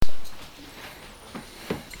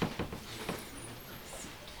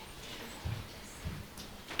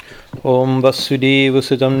Om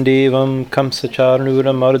Vasudevasutam Devam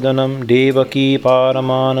Kamsacharnura Devaki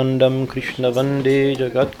Paramanandam Krishna Vande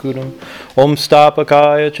Jagatgurum Om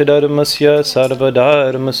Stapakaya Chadarmasya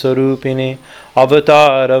Sarvadharma Sarupine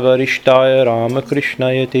Avatara Varishtaya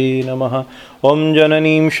Ramakrishnayate Namaha Om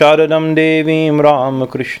Jananim Sharadam Devim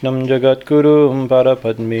Ramakrishnam Jagatgurum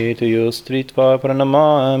Parapadmeta Yostritva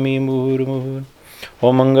Pranamami Murmur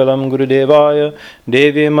Om Mangalam Gurudevaya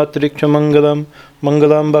Devi Matriksha Mangalam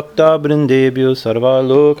Mangalam Bhakta Brindebhyo Sarva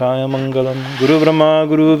Lokaya Mangalam Guru Brahma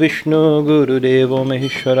Guru Vishnu Guru Devo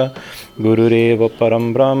Maheshwara Guru Reva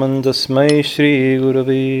Param Brahman Tasmai Shri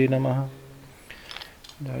Gurave Namaha.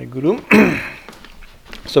 Jai Guru.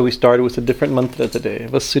 So we started with a different mantra today.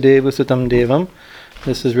 Vasudeva Sutam Devam.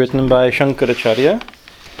 This is written by Shankaracharya,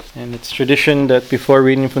 and it's tradition that before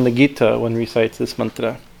reading from the Gita one recites this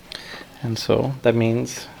mantra. And so that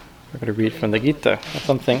means we're going to read from the Gita or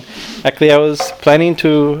something. Actually, I was planning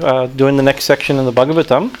to do in the next section in the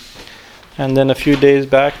Bhagavatam. And then a few days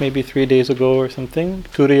back, maybe 3 days ago or something,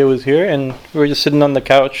 Turiya was here and we were just sitting on the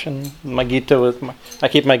couch and my Gita was, I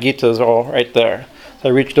keep my Gitas all right there. So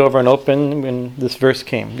I reached over and opened when this verse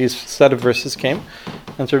came, these set of verses came.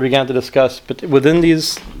 And so we began to discuss. But within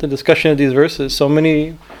the discussion of these verses, so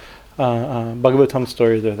many Bhagavatam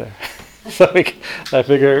stories are there. So I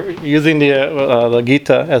figure using the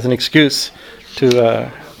Gita as an excuse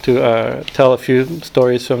to tell a few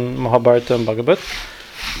stories from Mahabharata and Bhagavad,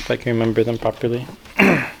 if I can remember them properly.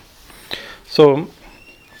 So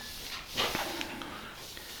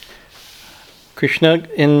Krishna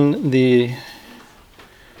in the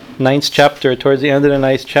 9th chapter, towards the end of the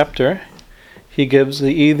 9th chapter, he gives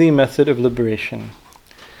the easy method of liberation.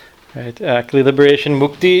 Right? Actually, liberation,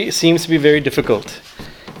 mukti, seems to be very difficult.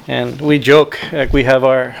 And we joke, like we have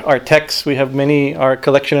our texts, we have our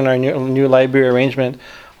collection in our new library arrangement,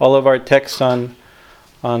 all of our texts on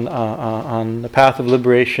the path of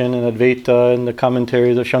liberation and Advaita and the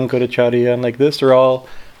commentaries of Shankaracharya and like this are all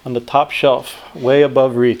on the top shelf, way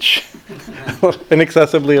above reach,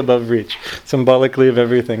 inaccessibly above reach, symbolically of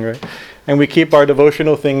everything, right? And we keep our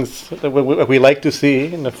devotional things that we like to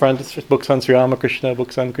see in the front, books on Sri Ramakrishna,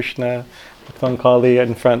 books on Krishna, books on Kali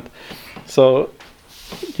in front. So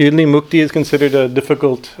usually mukti is considered a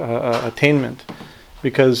difficult attainment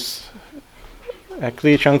because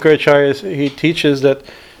actually Shankaracharya, he teaches that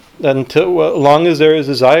until as long as there is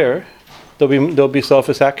desire, there'll be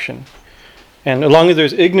selfish action. And as long as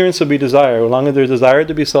there's ignorance, there'll be desire. As long as there's desire,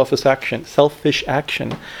 there'll be selfish action. As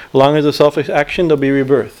long as there's selfish action, there'll be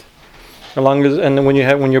rebirth. And when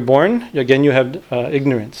you're born, again you have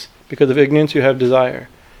ignorance. Because of ignorance, you have desire.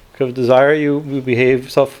 Because of desire, we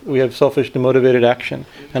have selfish, demotivated action,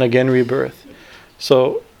 and again rebirth.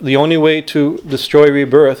 So the only way to destroy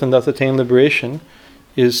rebirth and thus attain liberation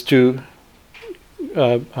is to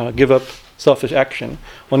give up selfish action.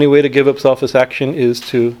 Only way to give up selfish action is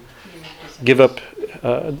to give up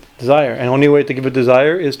desire, and only way to give up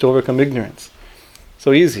desire is to overcome ignorance.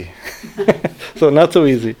 So easy. So not so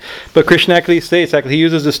easy. But Krishna actually states, he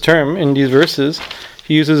uses this term in these verses.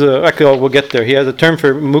 He uses we'll get there. He has a term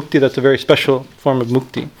for mukti that's a very special form of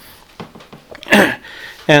mukti.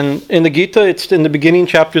 And in the Gita, it's in the beginning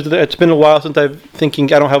chapters. It's been a while since I'm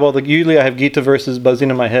thinking. I don't have usually I have Gita verses buzzing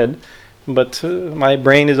in my head, but my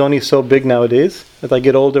brain is only so big nowadays. As I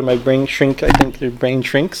get older, my brain shrinks. I think the brain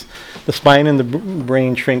shrinks. The spine and the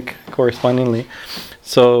brain shrink correspondingly.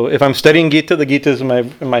 So if I'm studying Gita, the Gita is in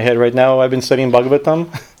my head right now. I've been studying Bhagavatam.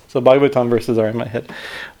 So Bhagavatam verses are in my head.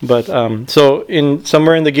 But so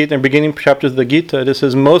somewhere in the Gita, in the beginning chapters of the Gita, it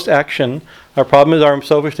says most action, our problem is our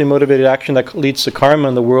selfishly motivated action that leads to karma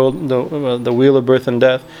in the world, the wheel of birth and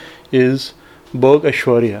death, is bhog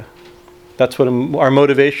ashwarya. That's what our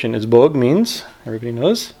motivation is. Bhog means, everybody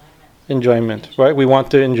knows, enjoyment, right? We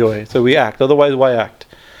want to enjoy, so we act. Otherwise, why act?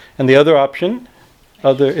 And the other option,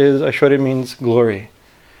 is ashwarya means glory.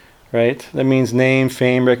 Right? That means name,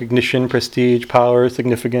 fame, recognition, prestige, power,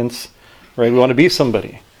 significance. Right? We want to be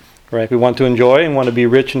somebody. Right? We want to enjoy and want to be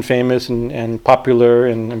rich and famous and popular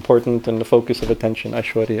and important and the focus of attention.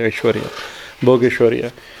 Aishwarya, Bhog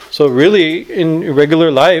Aishwarya. So really, in regular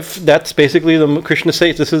life, that's basically Krishna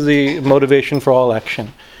says this is the motivation for all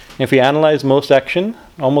action. If we analyze most action,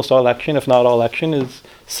 almost all action, if not all action, is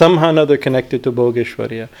somehow or another connected to Bhog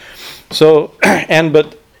Aishwarya. So,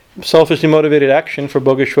 but selfishly motivated action for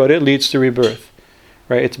Bhogeshwarya leads to rebirth,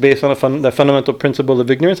 right? It's based on the fundamental principle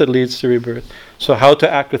of ignorance that leads to rebirth. So how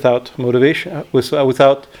to act without motivation,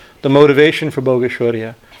 without the motivation for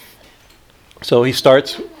Bhogeshwarya? So he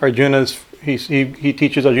starts he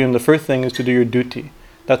teaches Arjuna the first thing is to do your duty.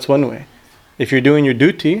 That's one way. If you're doing your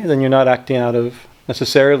duty, then you're not acting out of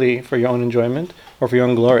necessarily for your own enjoyment or for your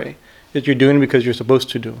own glory. That you're doing because you're supposed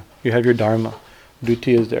to do. You have your dharma.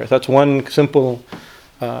 Duty is there. That's one simple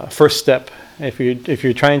first step. If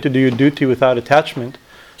you're trying to do your duty without attachment,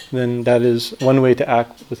 then that is one way to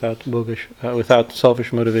act without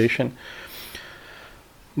selfish motivation.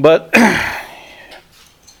 But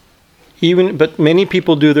many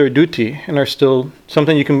people do their duty and are still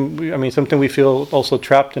something we feel also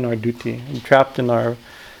trapped in our duty, and trapped in our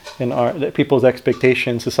people's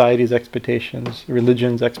expectations, society's expectations,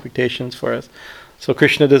 religion's expectations for us. So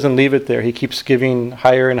Krishna doesn't leave it there. He keeps giving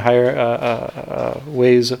higher and higher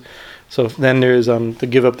ways. So then there's to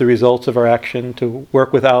give up the results of our action, to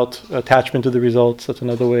work without attachment to the results. That's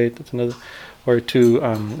another way. Or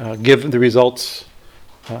to give the results,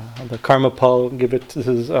 the karma pal, give it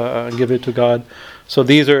to God. So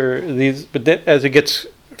but as it gets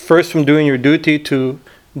first from doing your duty to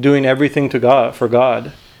doing everything to God for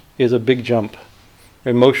God, is a big jump,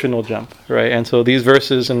 emotional jump, right? And so these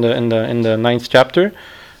verses in the ninth chapter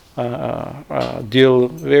deal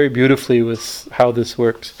very beautifully with how this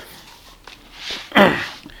works.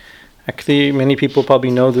 Actually, many people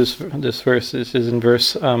probably know this verse. This is in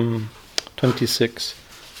verse 26.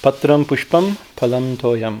 Patram pushpam phalam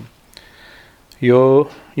toyam. Yo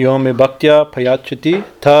me bhaktya payachati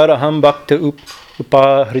taraham bhakta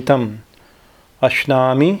upahritam.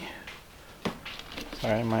 Ashnami.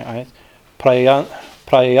 Sorry, my eyes.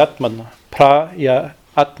 Prayatmana.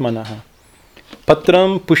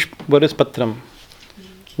 Patram pushp. What is patram?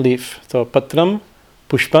 Leaf. So patram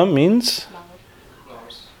pushpam means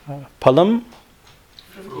palam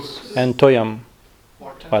and toyam.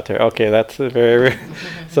 Water. Okay, that's a very.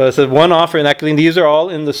 So it says one offer, and actually these are all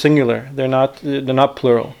in the singular. They're not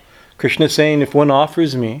plural. Krishna is saying, if one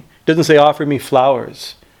offers me, it doesn't say offer me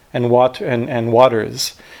flowers and water and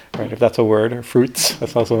waters, right? If that's a word, or fruits,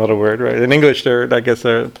 that's also not a word, right? In English, they're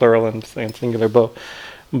plural and singular both.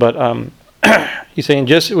 But he's saying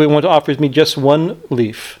we want to offer me just one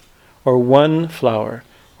leaf, or one flower,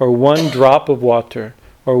 or one drop of water,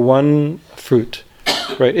 or one fruit,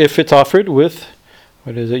 right? If it's offered with,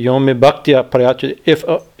 what is it? Yom me bhaktya parayachati.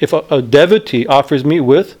 If a devotee offers me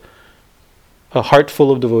with a heart full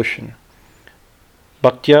of devotion,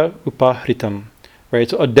 bhaktya upahritam, right?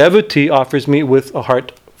 So a devotee offers me with a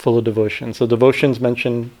heart full of devotion. So devotion's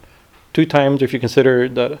mentioned 2 times. If you consider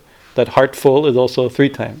that heart full is also 3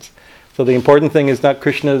 times. So the important thing is not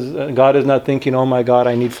God is not thinking, oh my God,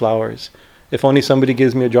 I need flowers. If only somebody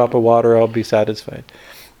gives me a drop of water, I'll be satisfied.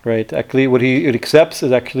 Right. Actually, what he accepts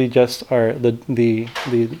is actually just the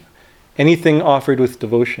anything offered with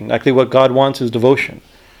devotion. Actually, what God wants is devotion,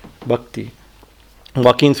 bhakti.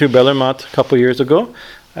 Walking through Bellarmine a couple of years ago,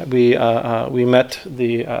 we met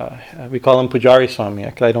we call him Pujari Swami.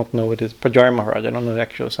 Actually, I don't know what his Pujari Maharaj. I don't know the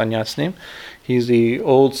actual sannyas name. He's the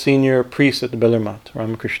old senior priest at the Bellarmine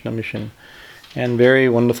Ramakrishna mission, and very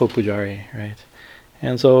wonderful Pujari, right?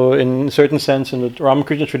 And so, in a certain sense, in the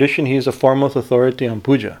Ramakrishna tradition, he is a foremost authority on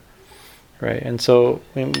puja, right? And so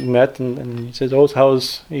we met, and he says,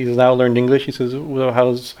 he's now learned English. He says, well,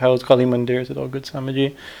 how's Kali Mandir? I said, oh, good,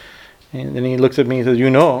 Swamiji. And then he looks at me and says,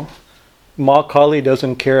 Ma Kali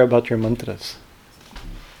doesn't care about your mantras.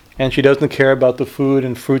 And she doesn't care about the food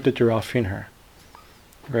and fruit that you're offering her.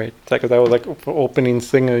 Right? It's like that was like opening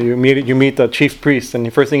thing. You meet the chief priest, and the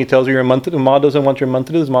first thing he tells you, your mantra, Ma doesn't want your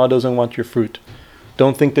mantras, Ma doesn't want your fruit.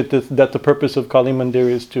 Don't think that the purpose of Kali Mandir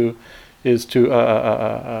is to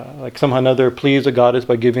like somehow or another please a goddess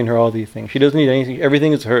by giving her all these things. She doesn't need anything.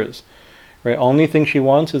 Everything is hers. Right? Only thing she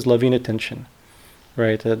wants is loving attention.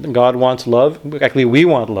 Right? God wants love. Actually, we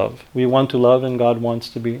want love. We want to love, and God wants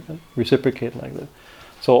to be reciprocate like that.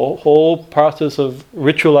 So, a whole process of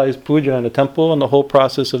ritualized puja in a temple, and the whole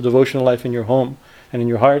process of devotional life in your home and in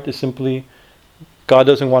your heart is simply God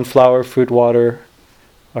doesn't want flower, fruit, water,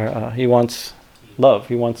 or He wants love.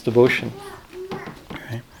 He wants devotion.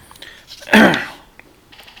 Right.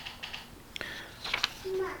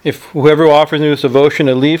 If whoever offers me with devotion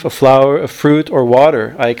a leaf, a flower, a fruit, or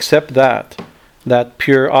water, I accept that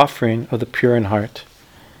pure offering of the pure in heart.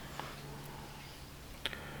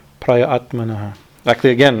 Praya atmanaha.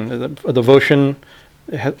 Actually, again, a devotion,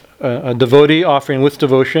 a devotee offering with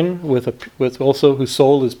devotion, with also whose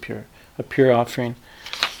soul is pure, a pure offering.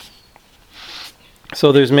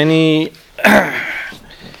 So there's many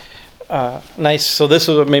nice. So this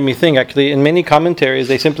is what made me think. Actually, in many commentaries,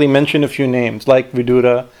 they simply mention a few names, like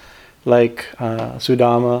Vidura, like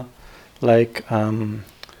Sudama, like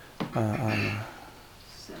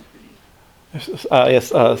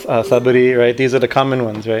Sabari. Right? These are the common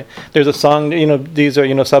ones. Right? There's a song. These are.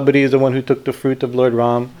 Sabari is the one who took the fruit of Lord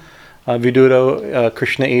Ram. Vidura,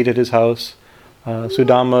 Krishna ate at his house.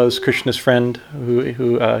 Sudama is Krishna's friend who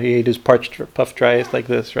he ate his parched puffed rice like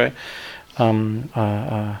this, right?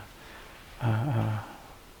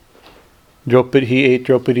 Draupadi, he ate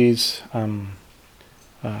Draupadi's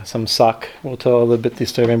some sak. We'll tell a little bit the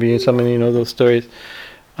story. Maybe some of you know those stories.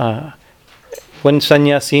 One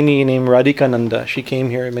sannyasini named Radhikananda, she came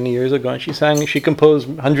here many years ago and she composed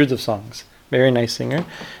hundreds of songs. Very nice singer.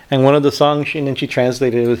 And one of the songs, and then she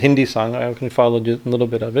translated it, was Hindi song. I can follow just a little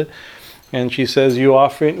bit of it. And she says, why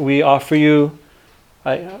don't we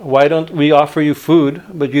offer you food,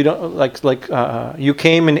 but you don't, you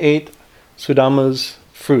came and ate Sudama's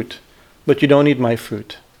fruit, but you don't eat my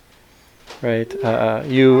fruit. Right?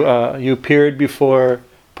 You appeared before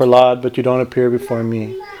Prahlad, but you don't appear before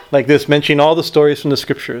me. Like this, mentioning all the stories from the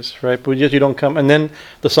scriptures, right? But you don't come. And then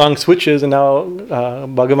the song switches, and now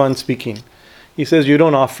Bhagavan speaking. He says, you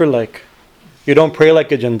don't pray like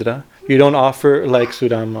Gajendra. You don't offer like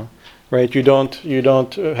Sudama, right? You don't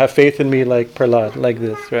have faith in me like Prahlad, like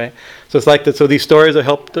this, right? So it's like that. So these stories are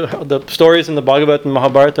the stories in the Bhagavad and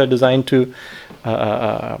Mahabharata are designed to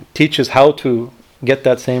teach us how to get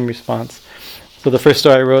that same response. So the first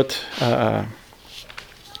story I wrote.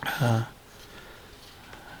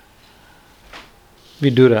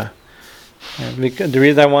 Vidura. The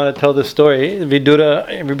reason I want to tell this story, Vidura,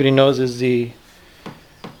 everybody knows, is in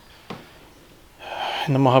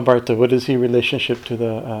the Mahabharata, what is he relationship to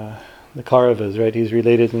the Kauravas, right? He's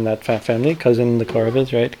related in that family, cousin the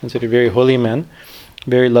Kauravas, right? Considered a very holy man,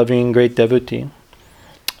 very loving, great devotee.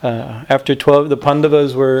 After 12, the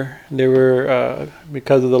Pandavas were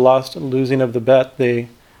because of the losing of the bet, they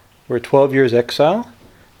were 12 years exile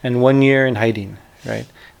and 1 year in hiding, right?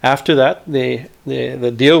 After that, the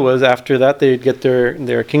deal was after that they'd get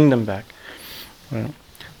their kingdom back. Right?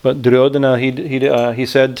 But Duryodhana, he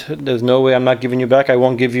said, "There's no way. I'm not giving you back. I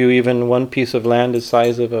won't give you even one piece of land the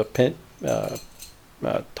size of a pin,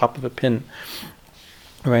 top of a pin."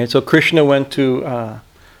 Right. So Krishna went to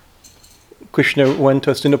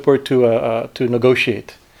Hastinapur to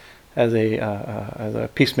negotiate as a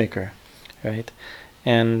peacemaker, right?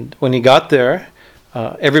 And when he got there.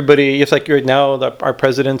 Everybody, just like right now, our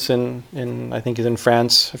president's in I think he's in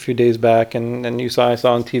France a few days back, and I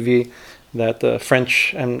saw on TV that the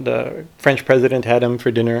French president had him for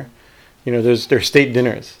dinner. You know, there's state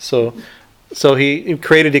dinners. So he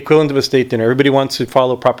created the equivalent of a state dinner. Everybody wants to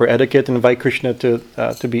follow proper etiquette and invite Krishna to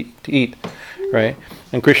eat, right?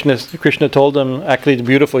 And Krishna told him, actually it's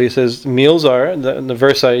beautiful. He says meals are the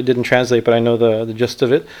verse I didn't translate, but I know the gist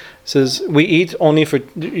of it. It says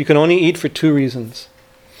you can only eat for two reasons,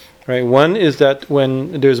 right? One is that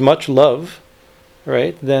when there's much love,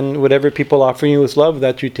 right, then whatever people offer you is love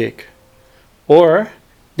that you take, or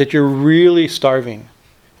that you're really starving.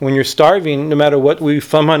 When you're starving, no matter what,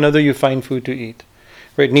 somehow or another you find food to eat,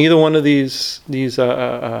 right? Neither one of these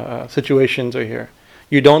situations are here.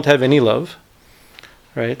 You don't have any love.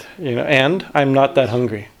 Right, and I'm not that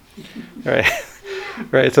hungry, right,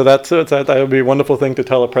 right. So that would be a wonderful thing to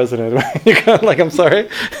tell a president. I'm sorry,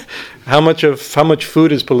 how much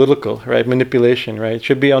food is political, right? Manipulation, right? It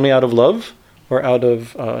should be only out of love or out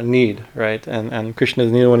of need, right? And Krishna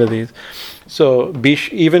is neither one of these. So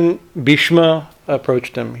even Bhishma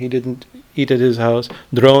approached him. He didn't eat at his house.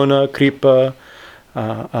 Drona, Kripa,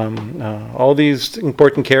 all these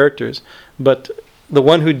important characters, but the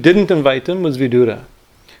one who didn't invite him was Vidura.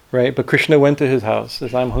 Right, but Krishna went to his house.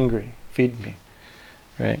 Says, "I'm hungry. Feed me."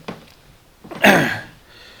 Right. And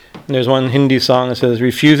there's one Hindi song that says,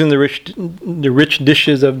 "Refusing the rich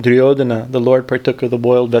dishes of Duryodhana, the Lord partook of the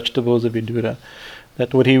boiled vegetables of Vidura."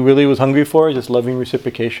 That what he really was hungry for is just loving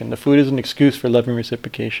reciprocation. The food is an excuse for loving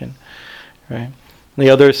reciprocation. Right. And the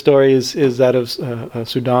other story is that of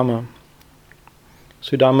Sudama.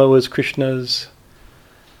 Sudama was Krishna's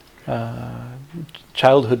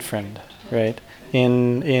childhood friend. Right.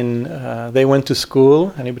 They went to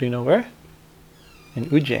school. Anybody know where? In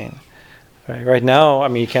Ujjain. Right now, I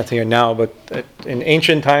mean, you can't say it now, but in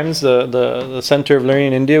ancient times, the center of learning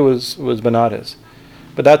in India was Benares.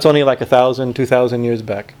 But that's only like 1,000, 2,000 years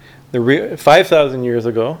back. 5,000 years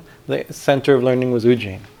ago, the center of learning was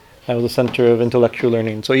Ujjain. That was the center of intellectual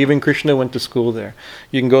learning. So even Krishna went to school there.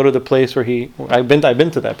 You can go to the place where I've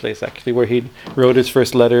been to that place actually, where he wrote his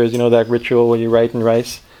first letters. You know that ritual where you write in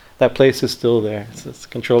rice. That place is still there. It's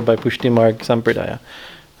controlled by Pushtimarg Sampradaya,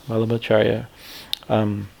 Vallabhacharya.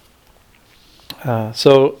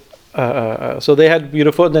 So they had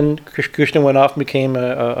beautiful. Then Krishna went off and became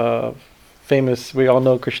a famous. We all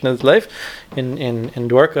know Krishna's life in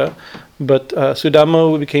Dwarka, but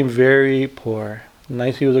Sudama became very poor,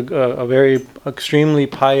 nice. He was a very extremely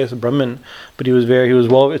pious Brahmin, but he was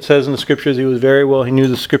well. It says in the scriptures he was very well. He knew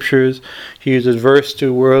the scriptures. He was adverse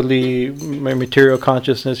to worldly material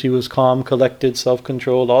consciousness. He was calm, collected,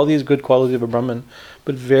 self-controlled. All these good qualities of a Brahmin,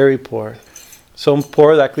 but very poor. So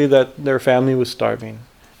poor actually that their family was starving,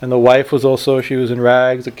 and the wife was also. She was in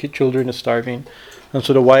rags. The children are starving, and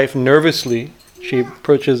so the wife nervously she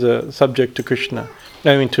approaches a subject to Krishna.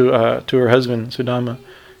 To her husband Sudama.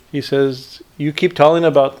 He says, "You keep telling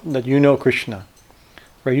about that you know Krishna,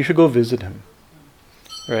 right? You should go visit him,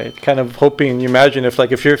 right?" Kind of hoping. You imagine if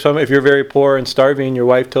you're very poor and starving, your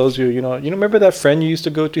wife tells you, you remember that friend you used to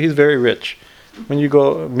go to? He's very rich. When you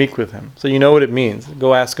go meet with him, so you know what it means.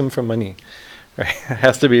 Go ask him for money, right? It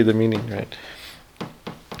has to be the meaning, right?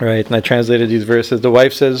 Right. And I translated these verses. The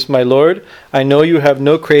wife says, "My lord, I know you have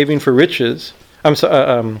no craving for riches.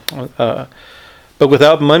 But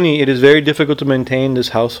without money, it is very difficult to maintain this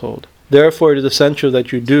household. Therefore, it is essential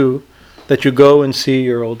that you go and see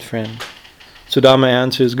your old friend." Sudama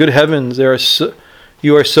answers, "Good heavens, are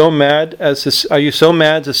you so mad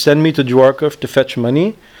to send me to Dwarka to fetch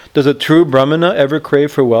money? Does a true Brahmana ever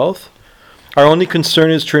crave for wealth? Our only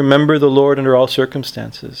concern is to remember the Lord under all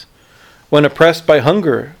circumstances. When oppressed by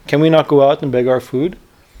hunger, can we not go out and beg our food?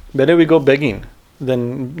 Better we go begging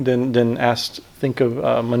than think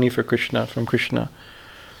of money from Krishna."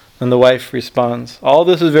 And the wife responds, "All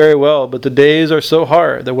this is very well, but the days are so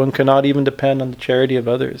hard that one cannot even depend on the charity of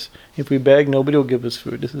others. If we beg, nobody will give us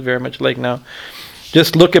food." This is very much like now.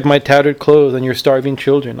 "Just look at my tattered clothes and your starving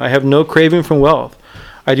children. I have no craving for wealth.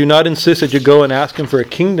 I do not insist that you go and ask him for a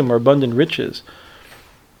kingdom or abundant riches.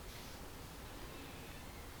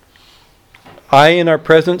 In our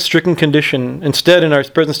present stricken condition,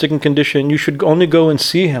 you should only go and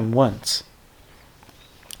see him once."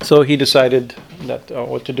 So he decided that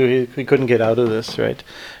what to do. He couldn't get out of this, right?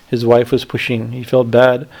 His wife was pushing. He felt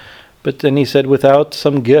bad. But then he said, "Without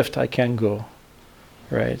some gift, I can't go."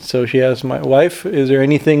 Right? So she asked, "My wife, is there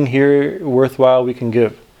anything here worthwhile we can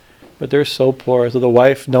give?" But they're so poor. So the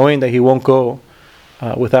wife, knowing that he won't go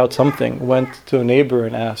without something, went to a neighbor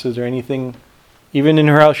and asked, "Is there anything?" Even in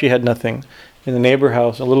her house, she had nothing. In the neighbor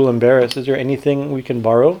house, a little embarrassed, "Is there anything we can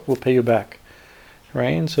borrow? We'll pay you back."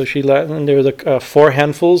 Right? And so and there was 4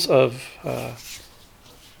 handfuls of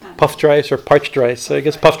puffed rice or parched rice. So I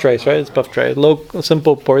guess puffed rice, right? It's puffed rice. Low,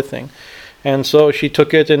 simple, poor thing. And so she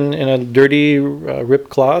took it in a dirty, ripped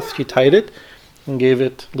cloth. She tied it and gave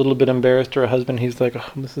it, a little bit embarrassed, to her husband. He's like,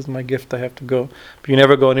 "Oh, this is my gift. I have to go." But you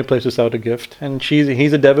never go any place without a gift. And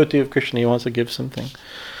he's a devotee of Krishna. He wants to give something.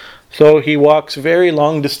 So he walks very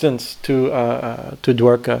long distance to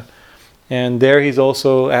Dwarka. And there he's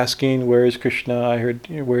also asking, "Where is Krishna? I heard,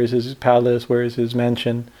 where is his palace? Where is his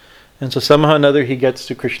mansion?" And so somehow or another he gets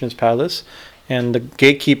to Krishna's palace, and the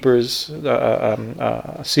gatekeepers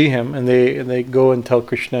see him, and they go and tell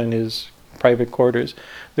Krishna in his private quarters.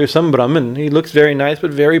 There's some Brahmin. He looks very nice,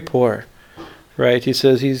 but very poor, right? He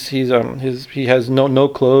says he has no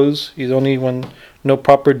clothes. He's only no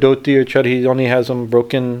proper dhoti or chador. He only has some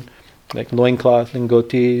broken, like loincloth,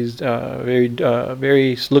 lingotis,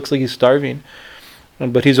 very looks like he's starving.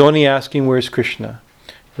 But he's only asking, "Where's Krishna?"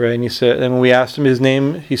 Right? And when we asked him his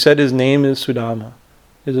name, he said his name is Sudama.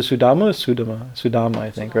 Is it Sudama or Sudama? Sudama, I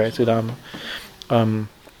think, right? Sudama.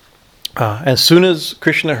 As soon as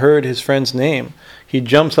Krishna heard his friend's name, he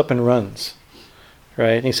jumps up and runs.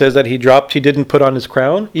 Right? And he says that he didn't put on his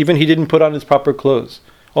crown, even he didn't put on his proper clothes.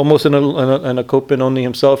 Almost in a kopin only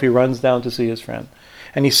himself, he runs down to see his friend.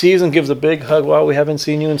 And he sees and gives a big hug. "Wow, we haven't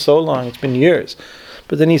seen you in so long. It's been years."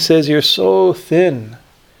 But then he says, "You're so thin."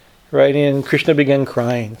 Right? And Krishna began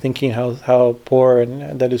crying, thinking how poor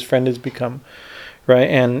and that his friend has become. Right?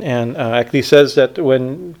 And actually says that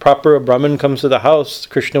when proper a Brahmin comes to the house,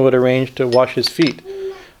 Krishna would arrange to wash his feet.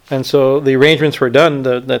 And so the arrangements were done.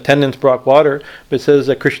 The attendants brought water, but it says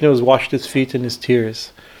that Krishna was washed his feet in his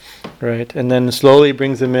tears. Right? And then slowly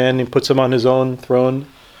brings him in and puts him on his own throne.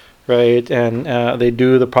 Right, and they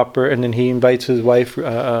do the proper, and then he invites his wife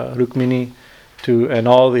Rukmini and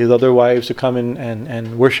all his other wives to come in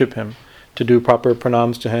and worship him, to do proper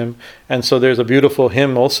pranams to him. And so there's a beautiful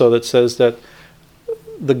hymn also that says that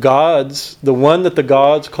the one that the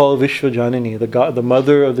gods call Vishwajanini, the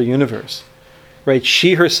mother of the universe, right?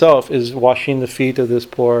 She herself is washing the feet of this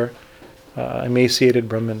poor, emaciated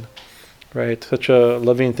Brahmin. Right, such a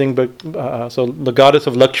loving thing. But so the goddess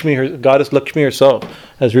Lakshmi herself,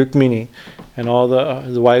 as Rukmini, and all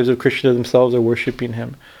the wives of Krishna themselves are worshipping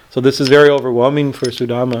him. So this is very overwhelming for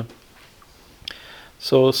Sudama.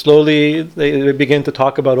 So slowly they begin to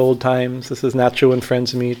talk about old times. This is natural when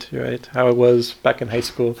friends meet, right? How it was back in high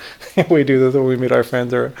school. We do this when we meet our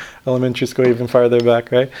friends, or elementary school, even farther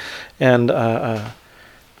back, right? And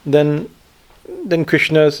then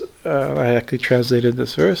Krishna's, I actually translated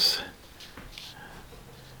this verse.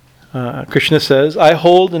 Krishna says, I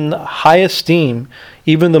hold in high esteem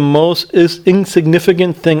even the most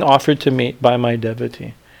insignificant thing offered to me by my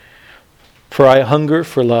devotee, for I hunger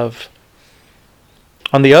for love.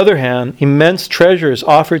 On the other hand, immense treasures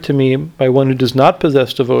offered to me by one who does not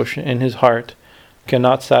possess devotion in his heart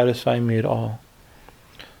cannot satisfy me at all.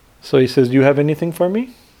 So he says, do you have anything for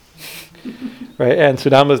me? Right? And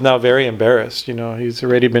Sudama is now very embarrassed. He's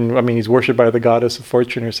already he's worshipped by the goddess of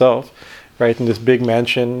fortune herself, right, in this big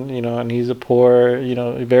mansion, and he's a poor,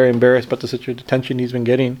 very embarrassed about the attention he's been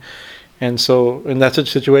getting. And so in that such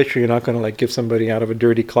situation, you're not going to give somebody out of a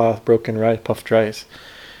dirty cloth, broken rice, puffed rice.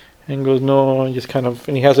 And he goes, no, and just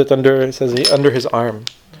and he has it under his arm.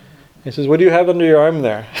 He says, what do you have under your arm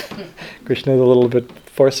there? Krishna is a little bit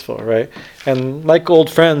forceful, right? And like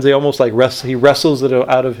old friends, they almost he wrestles it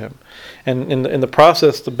out of him. And in the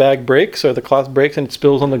process, the bag breaks, or the cloth breaks, and it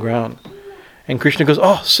spills on the ground. And Krishna goes,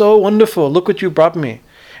 oh, so wonderful, look what you brought me.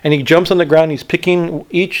 And he jumps on the ground, he's picking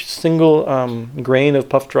each single grain of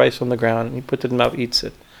puffed rice on the ground, and he puts it in his mouth, eats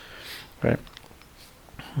it. Right?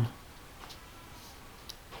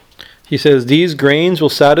 He says, these grains will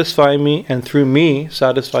satisfy me, and through me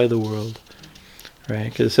satisfy the world. Right?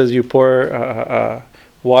 Because it says you pour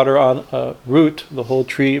water on a root, the whole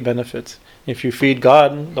tree benefits. If you feed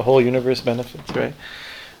God, the whole universe benefits. Right?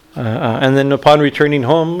 And then upon returning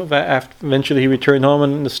home, eventually he returned home,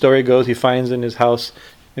 and the story goes he finds in his house,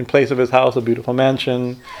 in place of his house, a beautiful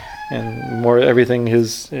mansion, and more everything.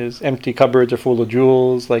 His empty cupboards are full of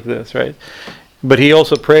jewels, like this, right? But he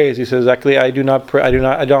also prays. He says, "Actually, I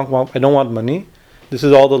don't want money. This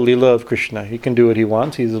is all the Leela of Krishna. He can do what he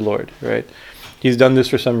wants. He's the Lord, right? He's done this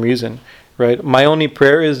for some reason, right? My only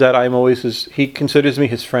prayer is that he considers me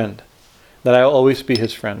his friend, that I'll always be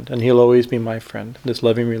his friend, and he'll always be my friend. This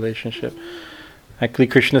loving relationship." Actually,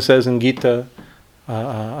 Krishna says in Gita,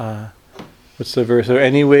 what's the verse?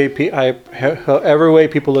 However way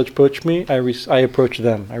people approach me, I approach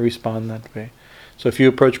them. I respond that way. So if you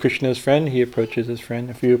approach Krishna as friend, he approaches as friend.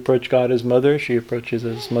 If you approach God as mother, she approaches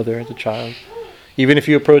as mother, as a child. Even if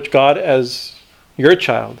you approach God as your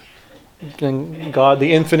child, then God,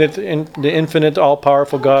 the infinite,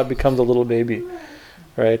 all-powerful God, becomes a little baby,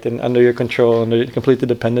 right? And under your control, and completely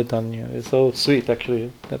dependent on you. It's so sweet,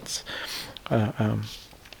 actually. That's.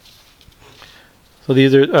 So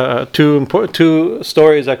these are two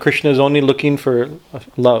stories that Krishna is only looking for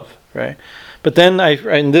love, right? But then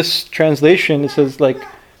in this translation, it says like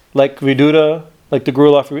Vidura, like the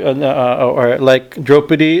Guru, or like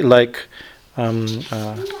Draupadi, like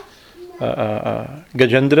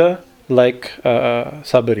Gajendra, like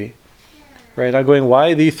Sabari, right? I'm going,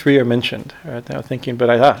 why these three are mentioned? Right? I'm thinking,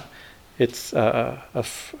 but it's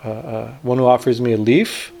one who offers me a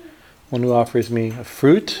leaf, one who offers me a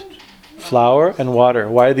fruit, flower, and water.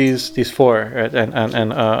 Why these four? Right? And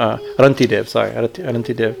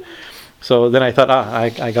Arantidev. So then I thought,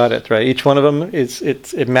 I got it, right? Each one of them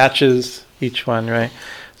it matches each one, right?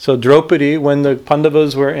 So Draupadi, when the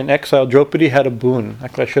Pandavas were in exile, Draupadi had a boon.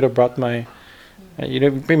 Actually, I should have brought my,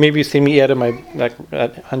 maybe you see me eat out of my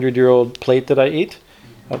 100-year-old plate that I eat,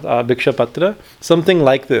 Bhiksha Patra, something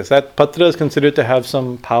like this. That Patra is considered to have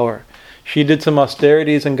some power. She did some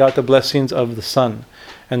austerities and got the blessings of the sun.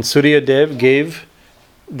 And Surya Dev gave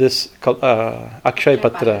this Akshay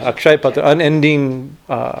Patra, unending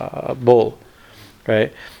bowl,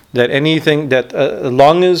 right? That anything that, as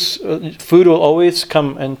long as food will always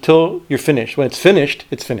come until you're finished. When it's finished,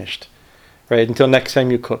 right? Until next time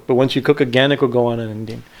you cook. But once you cook again, it will go on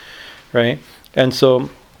unending, right? And so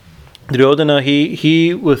Duryodhana,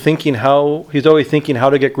 he was he's always thinking how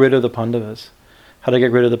to get rid of the Pandavas.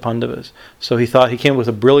 So he came with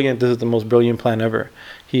this is the most brilliant plan ever.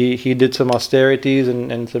 He did some austerities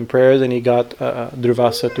and some prayers, and he got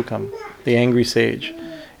Durvasa to come, the angry sage.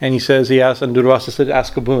 And he asked, and Durvasa said,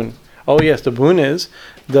 ask a boon. Oh yes, the boon is,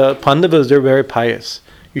 the Pandavas, they're very pious.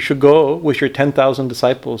 You should go with your 10,000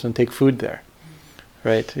 disciples and take food there,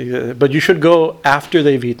 right? But you should go after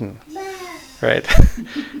they've eaten. Right,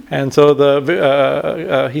 and so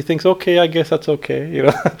he thinks, okay, I guess that's okay.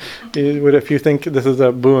 If you think this is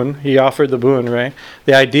a boon, he offered the boon, right?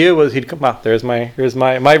 The idea was he'd come. Here's my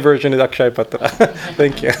version is Akshay Patra.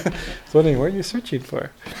 Thank you. So what are you searching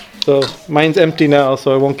for? So mine's empty now,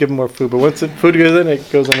 so I won't give him more food. But once the food goes in, it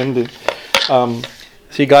goes on empty. So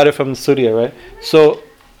he got it from Surya, right? So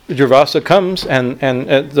Durvasa comes and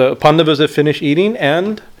the Pandavas have finished eating,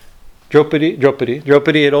 and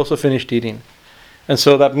Draupadi had also finished eating. And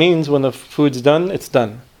so that means when the food's done, it's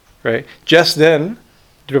done, right? Just then,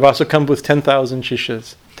 Durvasa comes with 10,000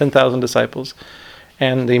 shishas, 10,000 disciples.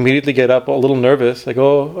 And they immediately get up a little nervous, like,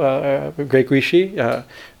 great Rishi,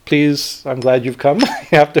 please, I'm glad you've come.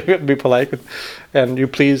 You have to be polite. And you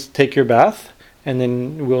please take your bath, and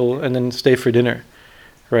then stay for dinner.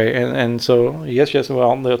 Right, and so, yes,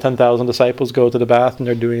 well, the 10,000 disciples go to the bath, and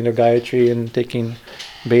they're doing their Gayatri and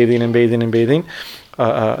bathing.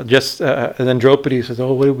 And then Draupadi says,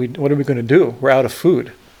 what are we going to do? We're out of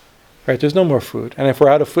food. Right, there's no more food. And if we're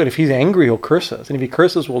out of food, if he's angry, he'll curse us. And if he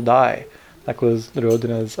curses, we'll die. That was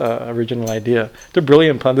Duryodhana's original idea. It's a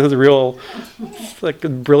brilliant plan. This is real, like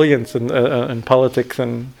brilliance in politics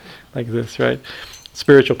and like this, right?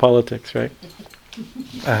 Spiritual politics, right?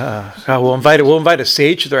 We'll invite a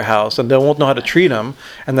sage to their house, and they won't know how to treat them,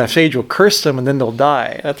 and that sage will curse them, and then they'll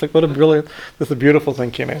die. That's like, what a brilliant, that's a beautiful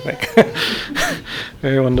thinking, I think.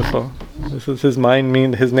 Very wonderful. This is his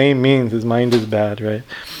mind his name means his mind is bad, right?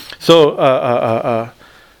 So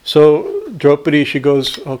Draupadi, she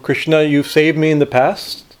goes, "Oh Krishna, you've saved me in the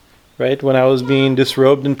past, right? When I was being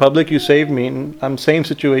disrobed in public, you saved me, and I'm same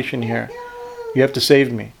situation here. You have to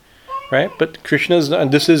save me." Right, but Krishna's,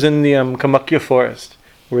 and this is in the Kamakya forest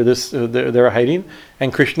where they're hiding,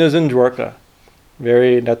 and Krishna's in Dwarka,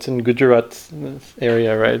 that's in Gujarat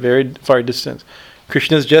area, right, very far distance.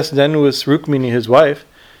 Krishna's just then with Rukmini, his wife,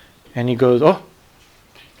 and he goes, "Oh,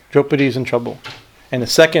 Draupadi's in trouble," and a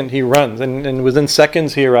second he runs, and within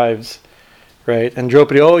seconds he arrives, right, and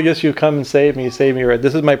Draupadi, "Oh yes, you come and save me, right?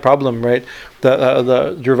 This is my problem, right?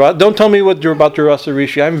 Don't tell me about Durvasa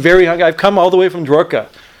Rishi. I'm very hungry. I've come all the way from Dwarka."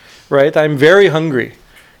 Right, I'm very hungry.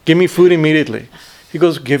 Give me food immediately. He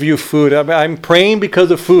goes, "Give you food? I'm praying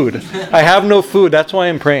because of food. I have no food. That's why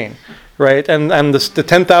I'm praying." Right, and the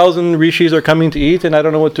 10,000 rishis are coming to eat, and I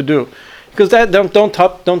don't know what to do. Because don't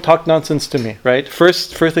talk nonsense to me. Right.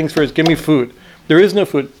 First things first. Give me food. There is no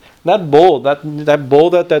food. That bowl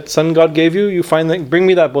that sun god gave you. You find that. Bring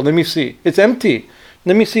me that bowl. Let me see. It's empty.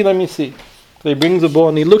 Let me see. So he brings the bowl,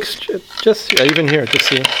 and he looks just even here to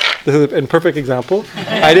see. This is a perfect example.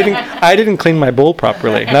 I didn't clean my bowl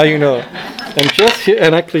properly. Now you know. And just here,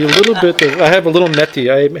 and actually a little bit of, I have a little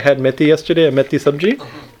methi. I had methi yesterday, a methi sabji.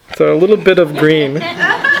 So a little bit of green.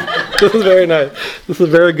 This is very nice. This is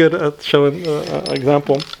very good at showing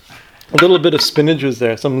example. A little bit of spinach is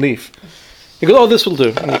there, some leaf. He goes, "Oh, this will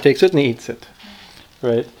do." And he takes it and he eats it.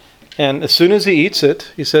 Right? And as soon as he eats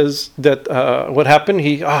it, he says that what happened?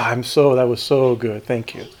 That was so good.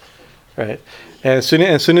 Thank you. Right? And as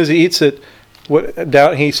soon as he eats it,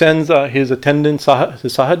 he sends his attendant,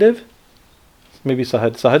 Sahadev, maybe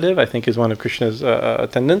Sahadev, I think is one of Krishna's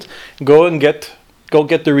attendants. Go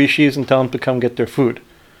get the rishis and tell them to come get their food.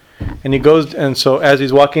 And he goes, and so as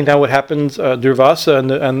he's walking down, what happens? Durvasa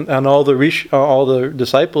and all the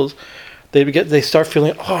disciples, they start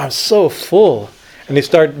feeling, "Oh, I'm so full," and they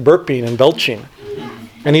start burping and belching.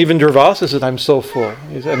 And even Durvasa says, "I'm so full."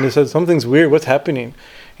 And he says, "Something's weird. What's happening?"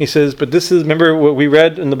 He says, "But this is, remember what we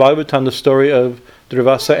read in the Bhagavatam, the story of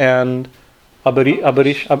Durvasa and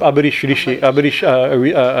Abarish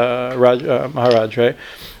Maharaj, right?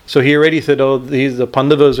 So he already said, the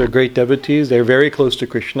Pandavas are great devotees. They're very close to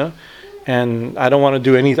Krishna. And I don't want to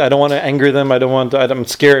do anything. I don't want to anger them. I'm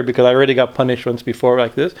scared because I already got punished once before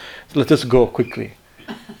like this. So let's just go quickly."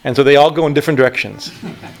 And so they all go in different directions,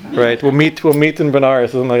 right? We'll meet in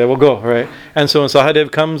Benares, and like that. We'll go, right? And so when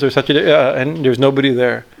Sahadev comes, and there's nobody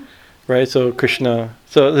there, right? So Krishna.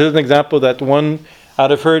 So this is an example that one,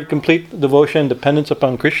 out of her complete devotion and dependence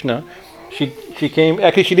upon Krishna, she came.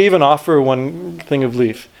 Actually, she didn't even offer one thing of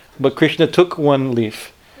leaf, but Krishna took one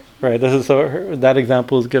leaf, right? This is that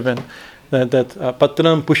example is given. That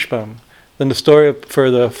Patranam Pushpam. Then the story for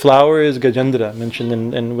the flower is Gajendra, mentioned,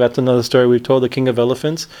 and that's another story we've told. The king of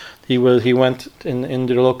elephants, he went in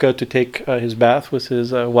Indraloka to take his bath with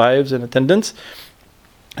his wives and attendants,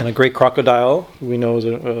 and a great crocodile, we know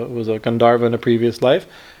was a Gandharva in a previous life,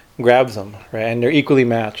 grabs them, right? And they're equally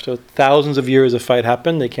matched. So thousands of years of fight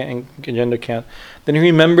happened. Gajendra can't. Then he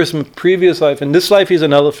remembers from previous life. In this life he's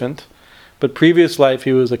an elephant, but previous life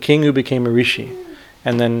he was a king who became a rishi.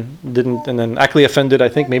 And then actually offended, I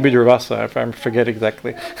think, maybe Durvasa, if I forget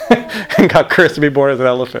exactly, and got cursed to be born as an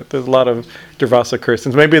elephant. There's a lot of Durvasa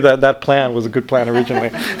curses. Maybe that plan was a good plan originally.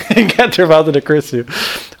 Get Durvasa to curse you.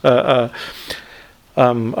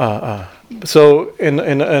 So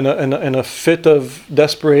in a fit of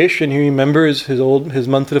desperation, he remembers his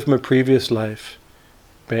mantra from a previous life.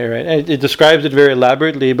 Right. It describes it very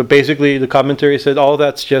elaborately, but basically the commentary said all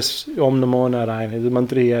that's just Om Namo Narayana, the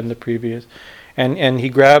mantra he had in the previous. And he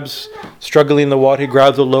grabs, struggling in the water, he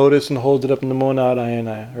grabs a lotus and holds it up, Namo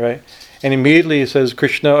Narayana, right? And immediately he says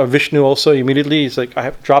Krishna or Vishnu also, immediately he's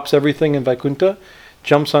like, drops everything in Vaikuntha,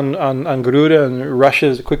 jumps on Garuda and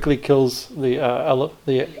rushes, quickly kills the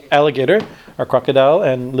alligator or crocodile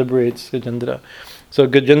and liberates Gajendra. So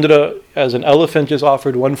Gajendra, as an elephant, just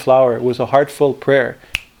offered one flower. It was a heartfelt prayer.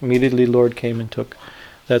 Immediately Lord came and took.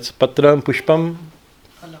 That's Patram Pushpam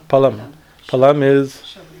Palam. Palam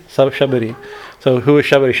is Shabari. So who is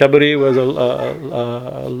Shabari? Shabari was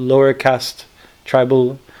a lower caste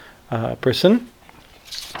tribal person,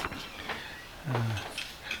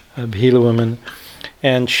 a Bhila woman.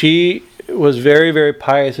 And she was very, very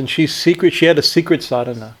pious, and she had a secret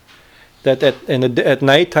sadhana. That at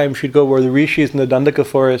night time she'd go where the rishis in the Dandaka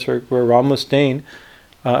forest or where Ram was staying.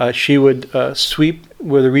 She would sweep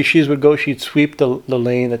where the rishis would go. She'd sweep the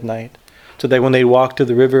lane at night, so that when they walked to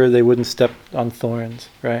the river, they wouldn't step on thorns,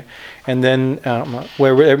 right? And then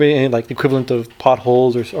wherever like the equivalent of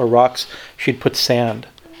potholes or rocks, she'd put sand,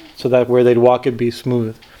 so that where they'd walk it'd be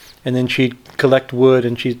smooth. And then she'd collect wood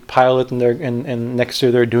and she'd pile it in next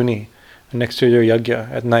to their duni, next to their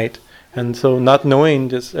yagya at night. And so, not knowing,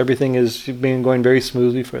 just everything is going very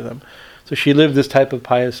smoothly for them. So she lived this type of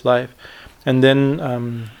pious life. And then,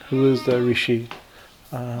 who was the rishi?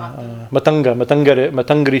 Matanga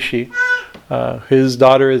Rishi. His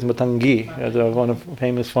daughter is Matangi, one of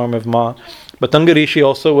famous form of Ma. Matanga Rishi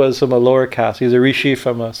also was from a lower caste. He's a rishi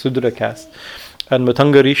from a Sudra caste. And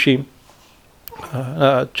Matanga Rishi,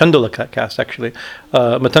 Chandala caste actually.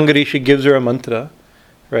 Matanga Rishi gives her a mantra.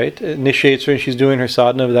 Right, initiates her, and she's doing her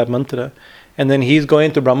sadhana of that mantra, and then he's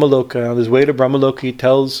going to Brahmaloka. On his way to Brahmaloka, he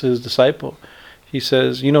tells his disciple, he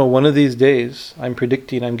says, one of these days, I'm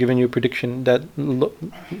giving you a prediction that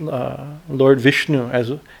Lord Vishnu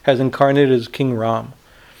has incarnated as King Ram.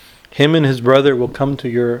 Him and his brother will come to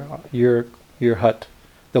your hut.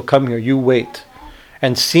 They'll come here. You wait,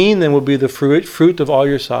 and seeing them will be the fruit of all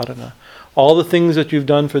your sadhana. All the things that you've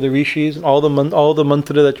done for the rishis, and all the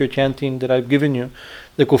mantra that you're chanting that I've given you,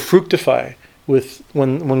 that will fructify with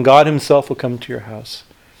when God Himself will come to your house,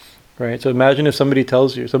 right? So imagine if somebody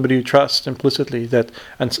tells you, somebody you trust implicitly, that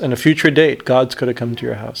on a future date God's going to come to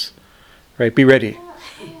your house, right? Be ready.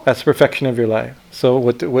 That's the perfection of your life. So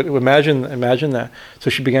imagine that. So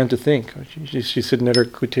she began to think. She's sitting at her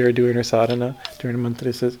kutir doing her sadhana, doing her mantra.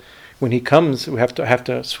 It says, when he comes, we have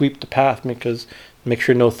to sweep the path because make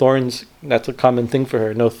sure no thorns. That's a common thing for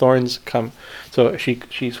her. No thorns come. So she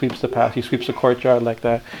sweeps the path. She sweeps the courtyard like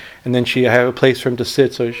that, and then I have a place for him to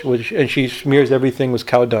sit. So she smears everything with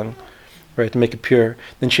cow dung, right, to make it pure.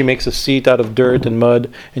 Then she makes a seat out of dirt and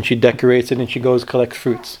mud, and she decorates it, and she goes collect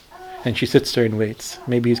fruits, and she sits there and waits.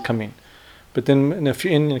 Maybe he's coming, but then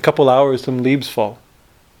in a couple hours, some leaves fall.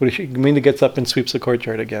 Melinda gets up and sweeps the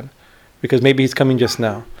courtyard again, because maybe he's coming just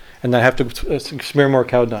now, and I have to smear more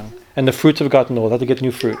cow dung. And the fruits have gotten old. I have to get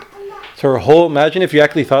new fruit. So her whole, imagine if you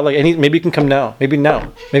actually thought maybe you can come now. Maybe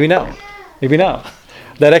now.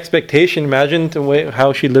 That expectation, imagine the way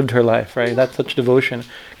how she lived her life, right? That's such devotion.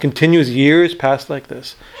 Continues years past like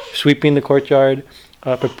this. Sweeping the courtyard,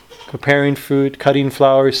 preparing fruit, cutting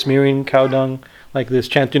flowers, smearing cow dung like this,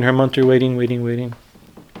 chanting her mantra, waiting.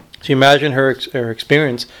 So imagine her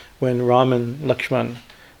experience when Ram and Lakshman,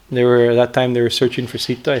 they were searching for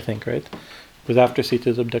Sita, I think, right? It was after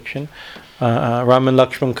Sita's abduction. Ram and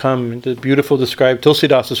Lakshman come. The beautiful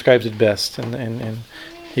Tulsidas describes it best, and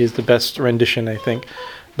he's the best rendition, I think.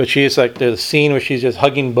 But she is like the scene where she's just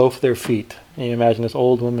hugging both their feet. And you imagine this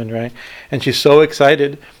old woman, right? And she's so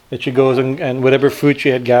excited that she goes and whatever fruit she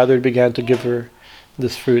had gathered began to give her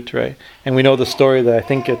this fruit, right? And we know the story that I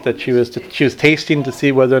think that she was tasting to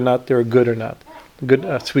see whether or not they were good or not,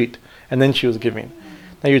 sweet, and then she was giving.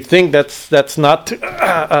 Now you'd think that's not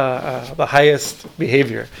the highest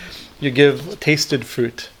behavior. You give tasted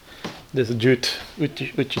fruit, this jute,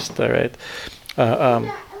 uchista, right?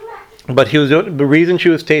 But the reason she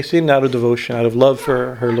was tasting out of devotion, out of love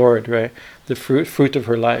for her Lord, right? The fruit of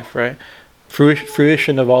her life, right?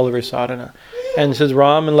 Fruition of all of her sadhana. And it says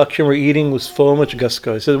Ram and Lakshman were eating with so much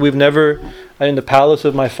gusto. It says we've never, in the palace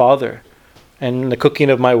of my father, and in the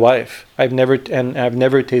cooking of my wife, I've never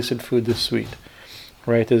tasted food this sweet.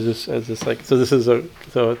 Right, what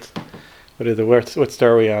star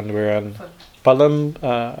are we on? We're on Palam,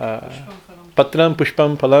 Patram,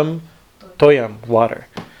 Pushpam, Palam, Toyam, water.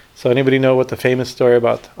 So anybody know what the famous story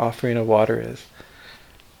about offering of water is?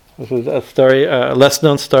 This is a story, a less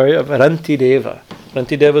known story of Rantideva.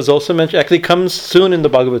 Rantideva is also mentioned, actually comes soon in the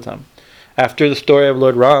Bhagavatam. After the story of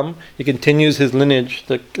Lord Ram, he continues his lineage,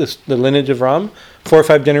 the lineage of Ram. 4 or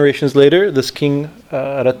 5 generations later, this king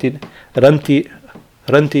Ranti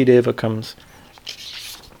Deva comes.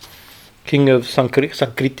 King of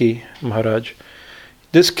Sankriti Maharaj.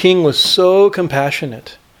 This king was so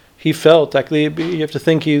compassionate. He felt, actually, you have to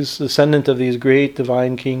think he's descendant of these great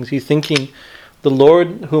divine kings. He's thinking, the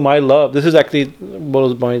Lord whom I love, this is actually what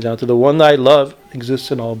was boiling down to, the one that I love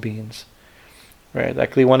exists in all beings. Right?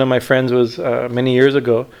 Actually, one of my friends was, many years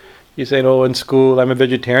ago, he said, in school I'm a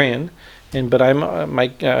vegetarian, but I'm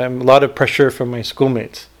a lot of pressure from my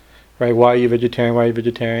schoolmates. Right? Why are you vegetarian? Why are you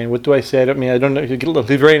vegetarian? What do I say? I don't know.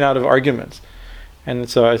 He's running out of arguments. And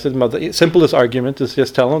so I said, the simplest argument is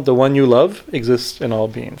just tell him the one you love exists in all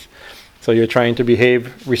beings. So you're trying to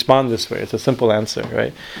respond this way. It's a simple answer,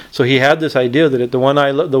 right? So he had this idea that the one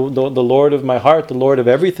I love, the Lord of my heart, the Lord of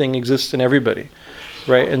everything exists in everybody,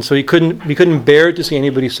 right? And so he couldn't bear to see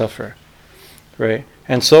anybody suffer, right?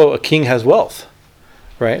 And so a king has wealth,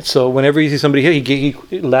 right? So whenever you see somebody here, he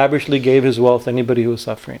lavishly gave his wealth to anybody who was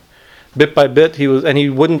suffering. Bit by bit, he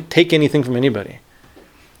wouldn't take anything from anybody.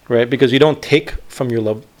 Right? Because you don't take from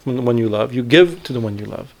the one you love, you give to the one you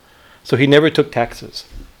love. So he never took taxes.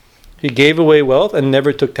 He gave away wealth and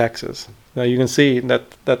never took taxes. Now you can see that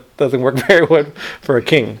doesn't work very well for a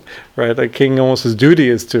king, right? A king, almost his duty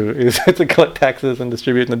is to collect taxes and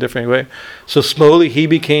distribute in a different way. So slowly he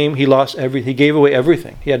lost everything. He gave away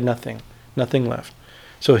everything. He had nothing left.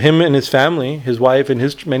 So him and his family, his wife and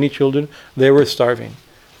his many children, they were starving,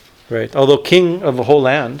 right? Although king of a whole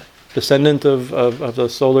land, descendant of the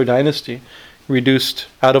solar dynasty, reduced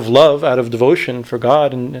out of love, out of devotion for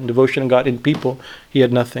God and devotion to God in people, he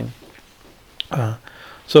had nothing.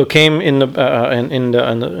 So it came in the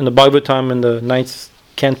Bhagavatam in the 9th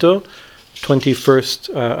canto, 21st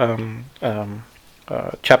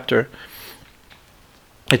chapter.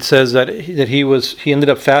 It says that he ended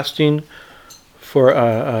up fasting for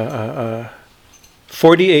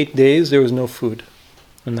 48 days. There was no food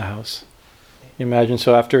in the house. Imagine,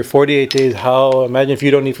 so after 48 days, imagine if you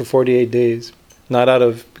don't eat for 48 days, not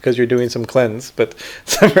because you're doing some cleanse, but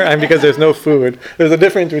because there's no food. There's a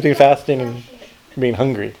difference between fasting and being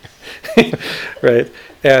hungry, right?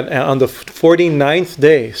 And on the 49th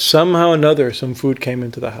day, somehow or another, some food came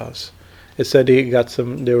into the house. It said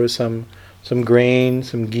there was some grain,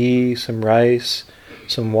 some ghee, some rice,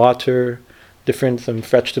 some water, some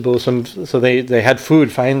vegetables, so they had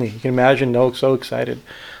food finally. You can imagine, so excited.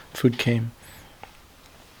 Food came.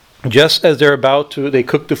 Just as they're they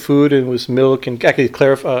cooked the food and it was milk and actually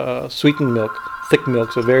sweetened milk, thick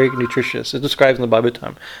milk, so very nutritious. It describes in the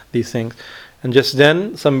Bhagavatam these things. And just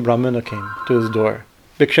then, some Brahmana came to his door.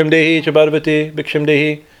 Bhiksham Dehi, Chabadavati, Bhiksham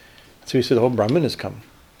Dehi. So he said, Brahman has come.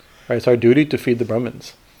 Right? It's our duty to feed the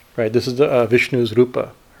Brahmins. Right? This is the Vishnu's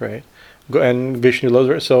Rupa. Right? And Vishnu loves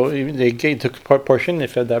her. So they took a portion, they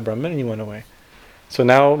fed that Brahman, and he went away. So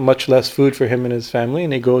now, much less food for him and his family,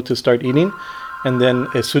 and they go to start eating. And then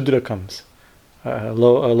a Sudra comes, a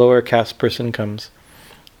lower caste person comes,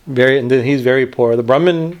 and then he's very poor. The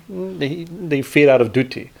Brahmin, they feed out of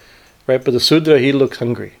duty, right? But the Sudra, he looks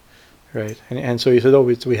hungry, right? And so he said,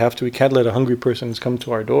 we can't let a hungry person come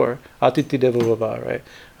to our door. Atiti deva bhava, right?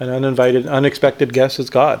 An uninvited, unexpected guest is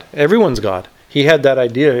God. Everyone's God. He had that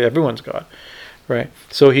idea. Everyone's God, right?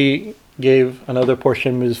 So he gave another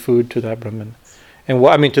portion of his food to that Brahmin,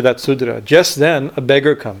 to that Sudra. Just then, a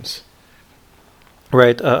beggar comes.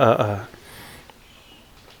 Right,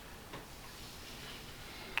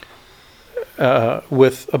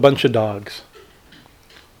 with a bunch of dogs,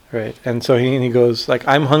 right? And so he goes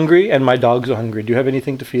I'm hungry and my dogs are hungry. Do you have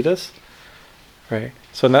anything to feed us? Right.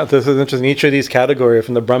 So now this is interesting. Each of these categories,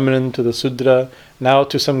 from the Brahmin to the Sudra, now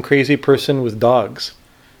to some crazy person with dogs,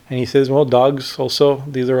 and he says, well, dogs also.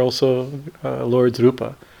 These are also Lord's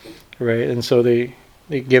Rupa, right? And so they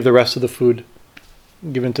gave the rest of the food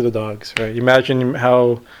given to the dogs, right? Imagine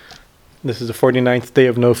how this is the 49th day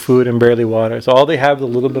of no food and barely water. So all they have is a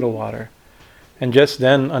little bit of water. And just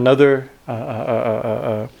then another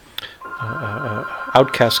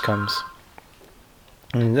outcast comes.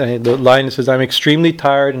 And the line says, I'm extremely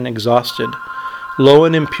tired and exhausted. Low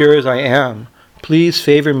and impure as I am, please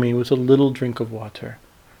favor me with a little drink of water.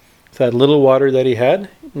 So that little water that he had,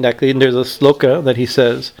 actually there's a sloka that he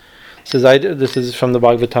says, this is from the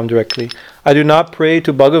Bhagavatam directly. I do not pray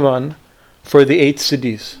to Bhagavan for the 8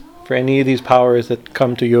 siddhis, for any of these powers that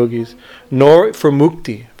come to yogis, nor for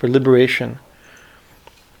mukti, for liberation,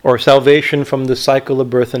 or salvation from the cycle of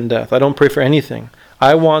birth and death. I don't pray for anything.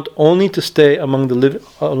 I want only to stay among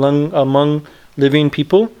living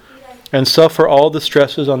people and suffer all the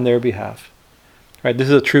stresses on their behalf. Right? This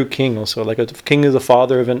is a true king also. Like a king is the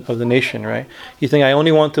father of the nation, right? You think, I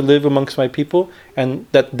only want to live amongst my people and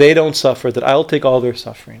that they don't suffer, that I'll take all their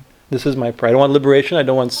suffering. This is my pride. I don't want liberation, I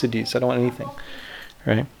don't want siddhis, I don't want anything.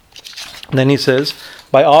 Right? And then he says,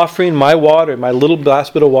 by offering my water, my little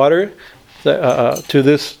last bit of water,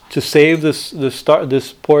 to save this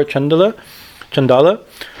poor Chandala,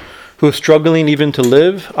 who is struggling even to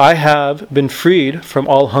live, I have been freed from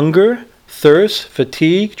all hunger, thirst,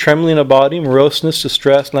 fatigue, trembling of body, moroseness,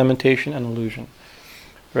 distress, lamentation, and illusion.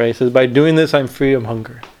 Right? He says, by doing this, I'm free of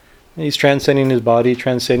hunger. And he's transcending his body,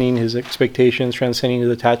 transcending his expectations, transcending his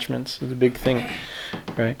attachments. It's a big thing,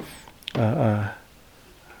 right?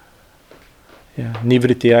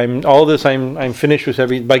 Nivriti. I'm finished with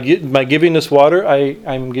every. By giving this water,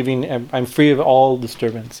 I'm free of all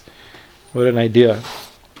disturbance. What an idea,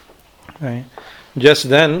 right? Just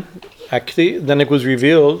then. Actually, then it was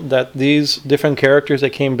revealed that these different characters that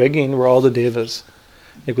came begging were all the devas.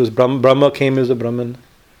 It was Brahma came as a Brahman,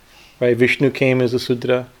 right? Vishnu came as a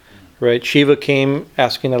Sudra, right? Shiva came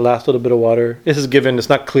asking the last little bit of water. This is given, it's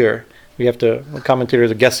not clear. The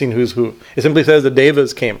commentators are guessing who's who. It simply says the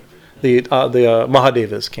devas came, the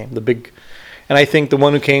Mahadevas came, the big. And I think the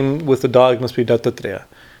one who came with the dog must be Dattatreya,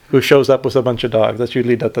 who shows up with a bunch of dogs. That's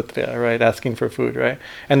usually Dattatreya, right? Asking for food, right?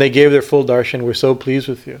 And they gave their full darshan. We're so pleased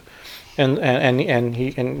with you. And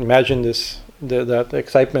imagine the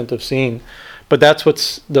excitement of seeing, but that's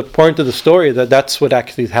what's the point of the story. That's what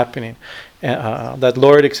actually is happening. That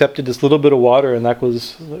Lord accepted this little bit of water, and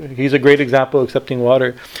he's a great example of accepting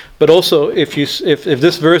water. But also, if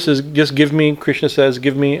this verse is just give me, Krishna says,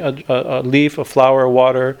 give me a leaf, a flower,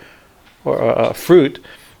 water, or a fruit.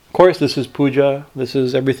 Of course, this is puja. This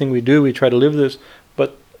is everything we do. We try to live this,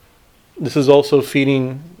 but this is also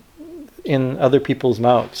feeding in other people's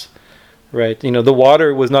mouths. Right, the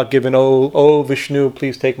water was not given. Oh, Vishnu,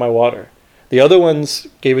 please take my water. The other ones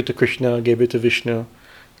gave it to Krishna, gave it to Vishnu.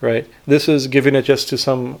 Right, this is giving it just to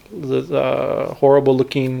some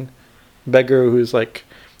horrible-looking beggar who's like,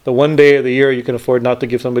 the one day of the year you can afford not to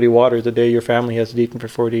give somebody water is the day your family has eaten for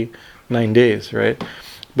 49 days. Right,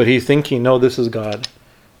 but he's thinking, no, this is God.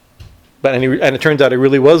 And it turns out it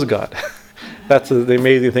really was God. That's the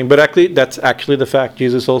amazing thing. But actually, that's actually the fact.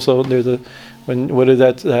 Jesus also what is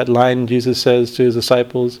that line Jesus says to his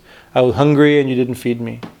disciples? I was hungry and you didn't feed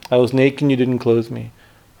me. I was naked and you didn't clothe me.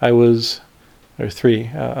 I was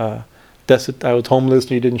desolate. I was homeless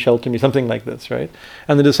and you didn't shelter me. Something like this, right?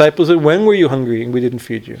 And the disciples said, when were you hungry and we didn't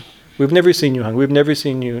feed you? We've never seen you hungry. We've never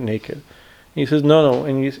seen you naked. And he says, no.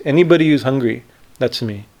 And anybody who's hungry, that's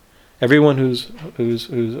me. Everyone who's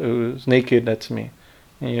naked, that's me.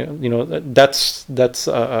 And that's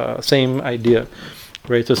same idea,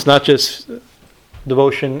 right? So it's not just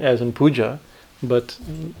devotion as in puja, but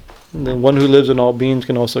the one who lives in all beings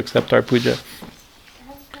can also accept our puja.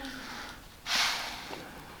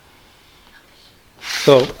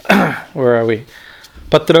 So, where are we?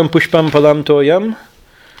 Patram pushpam phalam toyam.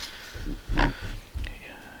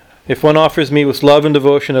 If one offers me with love and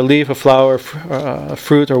devotion a leaf, a flower, a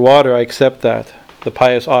fruit, or water, I accept that, the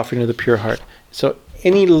pious offering of the pure heart. So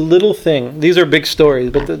any little thing, these are big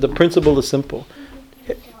stories, but the principle is simple.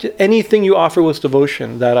 Anything you offer with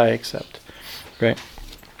devotion, that I accept, right?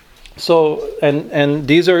 So, and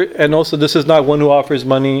these are, and also this is not one who offers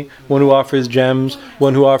money, one who offers gems,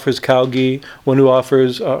 one who offers cow ghee, one who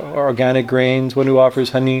offers organic grains, one who offers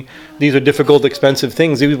honey. These are difficult, expensive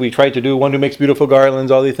things. These we try to do. One who makes beautiful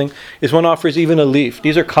garlands, all these things. Is one offers even a leaf.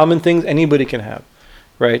 These are common things anybody can have,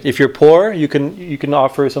 right? If you're poor, you can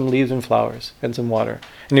offer some leaves and flowers and some water.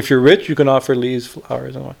 And if you're rich, you can offer leaves,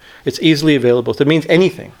 flowers, and water. It's easily available. So it means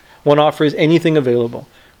anything. One offers anything available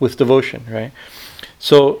with devotion, right?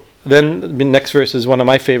 So then the next verse is one of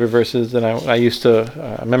my favorite verses that I used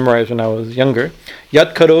to memorize when I was younger.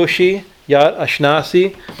 Yat karoshi, yat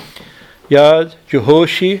ashnasi, yat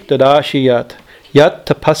juhoshi, dadashi yat. Yat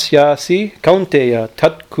tapasyasi, kaunteya,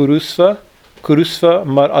 tat kurusva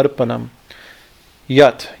mar arpanam.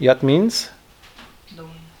 Yat means? The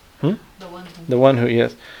one. The one who,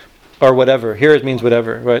 yes. Or whatever. Here it means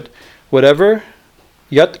whatever, right? Whatever,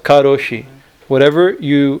 yat karoshi. Whatever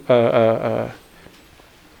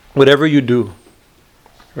you do,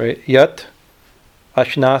 right? Yat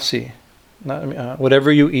ashnasi,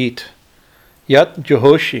 whatever you eat. Yat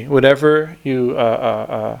juhoshi, whatever you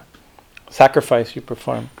sacrifice you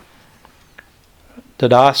perform.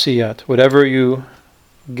 Dadasi yat, whatever you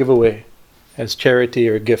give away as charity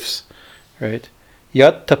or gifts, right?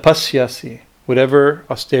 Yat tapasyasi, whatever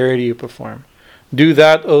austerity you perform. Do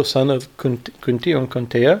that, O son of Kunti or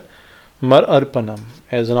Kunteya, mar arpanam,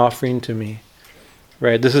 as an offering to me.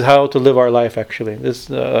 right? This is how to live our life. Actually, this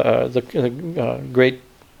the great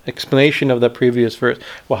explanation of that previous verse.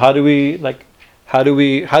 Well, how do we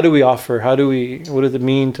offer? What does it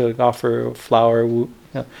mean to offer flower?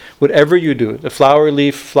 Whatever you do, the flower,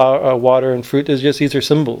 leaf, flower, water, and fruit is just, these are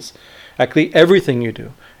symbols. Actually, everything you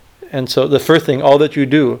do. And so the first thing, all that you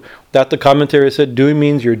do, that the commentary said, doing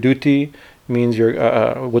means your duty, means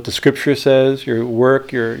your what the scripture says, your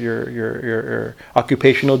work, your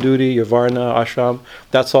occupational duty, your varna, ashram.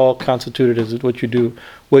 That's all constituted as what you do.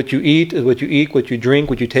 What you eat is what you eat. What you drink,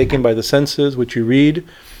 what you take in by the senses, what you read,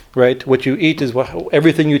 right? What you eat is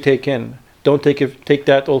everything you take in. Don't take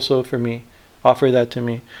that also for me. Offer that to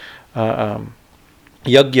me.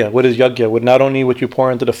 Yajna, what is yajna? What, not only what you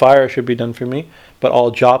pour into the fire should be done for me, but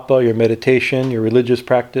all japa, your meditation, your religious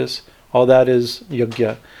practice, all that is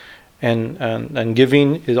yajna. And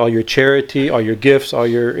giving is all your charity, all your gifts, all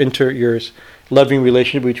your loving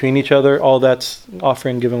relationship between each other, all that's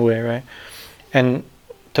offering, giving away, right? And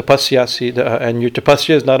tapasyasi, and your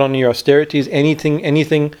tapasya is not only your austerities,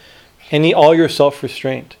 all your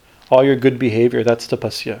self-restraint, all your good behavior, that's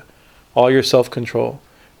tapasya. All your self-control,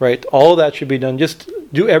 right? All that should be done. Just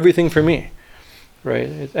do everything for me,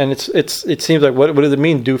 right? And it seems like what does it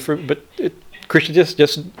mean? Krishna just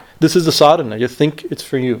this is the sadhana. Just think it's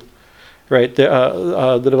for you, right?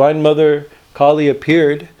 The Divine Mother Kali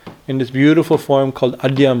appeared in this beautiful form called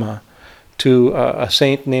Adhyama to a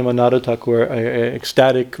saint named Ananda Thakur, an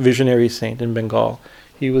ecstatic visionary saint in Bengal.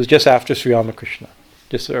 He was just after Sri Ramakrishna,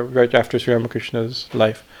 right after Sri Ramakrishna's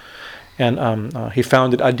life. And he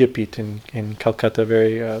founded Adyapit in Calcutta,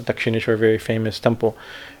 very Dakshineshwar, very famous temple.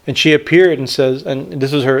 And she appeared and says, and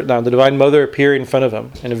this is her, now the Divine Mother appeared in front of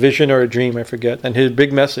him, in a vision or a dream, I forget. And his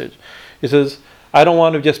big message, he says, I don't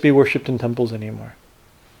want to just be worshipped in temples anymore,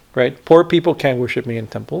 right? Poor people can't worship me in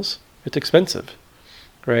temples. It's expensive,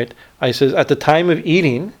 right? I says, at the time of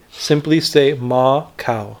eating, simply say, ma,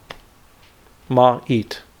 cow. Ma,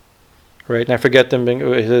 eat. Right, and I forget them being,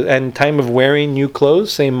 and time of wearing new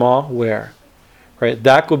clothes, say ma, wear. Right,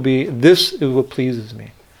 this is what pleases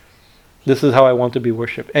me. This is how I want to be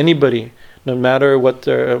worshipped. Anybody, no matter what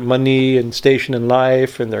their money and station in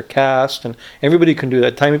life and their caste, and everybody can do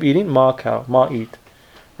that. Time of eating, ma, cow, ma, eat.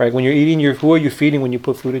 Right, when you're eating, who are you feeding when you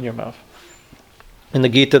put food in your mouth? In the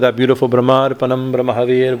Gita, that beautiful Brahmarpanam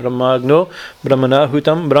Brahmahavir Brahmagno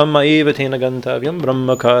Brahmanahutam Brahmaiva Tena Gantavyam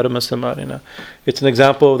Brahmakarma Samarina. It's an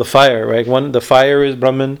example of the fire, right? The fire is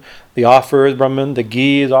Brahman, the offer is Brahman, the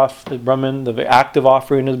ghee is Brahman, the active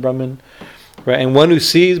offering is Brahman. Right? And one who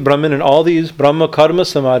sees Brahman in all these Brahmakarma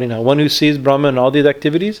Samarina, one who sees Brahman in all these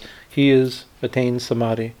activities, he attains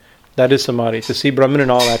Samadhi. That is Samadhi, to see Brahman in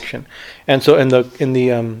all action. And so in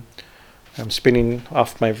the I'm spinning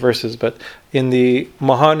off my verses, but in the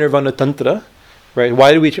Mahanirvana Tantra, right?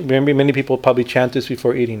 Why do we? Many people probably chant this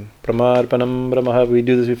before eating. Pramarpanam Brahmaha. We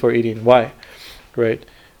do this before eating. Why? Right?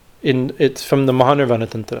 It's from the Mahanirvana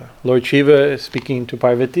Tantra. Lord Shiva is speaking to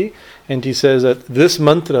Parvati, and he says that this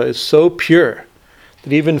mantra is so pure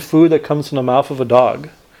that even food that comes from the mouth of a dog,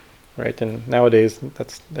 right? And nowadays,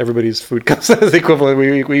 that's everybody's food comes as equivalent.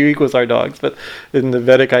 We equals our dogs, but in the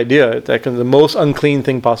Vedic idea, it's like the most unclean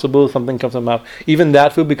thing possible. Something comes from the mouth, even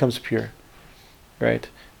that food becomes pure, right?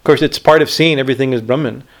 Of course, it's part of seeing everything is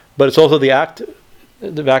Brahman, but it's also the act.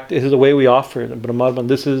 The act is the way we offer Brahman.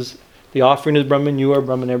 This is the offering is Brahman. You are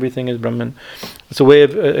Brahman. Everything is Brahman. It's a way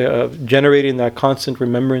of generating that constant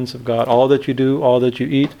remembrance of God. All that you do, all that you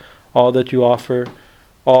eat, all that you offer,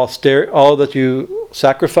 all that you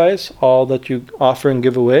sacrifice, all that you offer and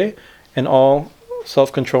give away, and all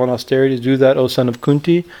self-control and austerities. Do that, O son of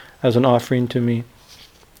Kunti, as an offering to me.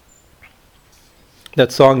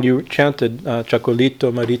 That song you chanted,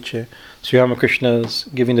 Chakolito Mariche, Sri Ramakrishna is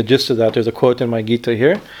giving the gist of that. There's a quote in my Gita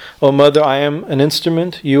here. O mother, I am an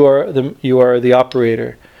instrument, you are the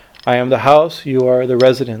operator. I am the house, you are the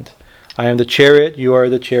resident. I am the chariot, you are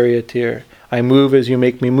the charioteer. I move as you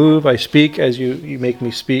make me move, I speak as you make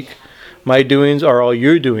me speak. My doings are all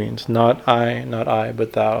your doings, not I,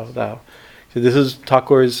 but thou. So this is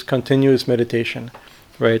Thakur's continuous meditation,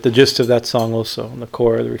 right? The gist of that song also, the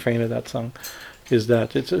core, the refrain of that song, is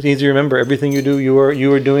that it's easy to remember. Everything you do, you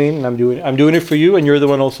are doing, and I'm doing it for you, and you're the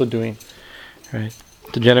one also doing, right?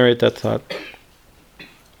 To generate that thought.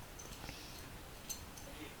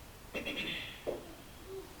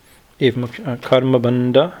 Karma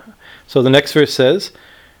bandha. So the next verse says,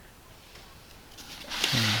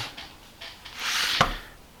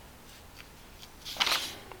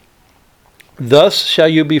 thus shall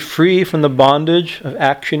you be free from the bondage of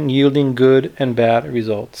action yielding good and bad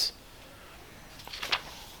results.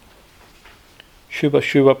 Shubha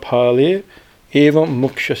Shubha Pali Evam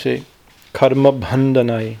Mukshase. karma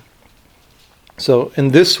bandhanai. So in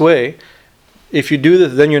this way, if you do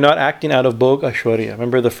this, then you're not acting out of bhog ashwarya.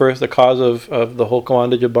 Remember the cause of the whole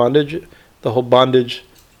bondage of bondage, the whole bondage,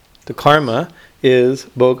 the karma is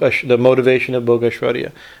the motivation of bhog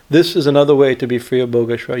ashwarya. This is another way to be free of bhog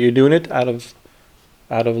ashwarya. You're doing it out of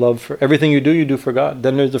love for everything you do for God.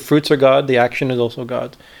 Then there's the fruits are God, the action is also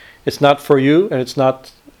God. It's not for you, and it's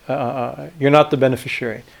not you're not the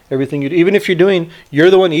beneficiary. Everything you do, even if you're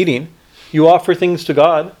the one eating, you offer things to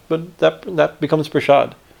God, but that becomes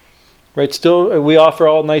prasad. Right? Still, we offer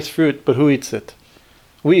all nice fruit, but who eats it?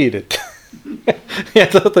 We eat it. Yeah,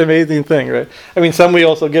 that's the amazing thing, right? I mean, some we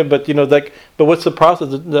also give, but but what's the process?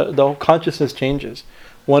 The whole consciousness changes.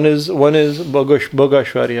 One is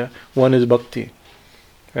bhogashwarya, one is bhakti,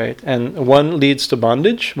 right? And one leads to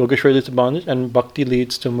bondage, bhogashwarya leads to bondage, and bhakti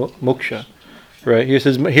leads to moksha, right?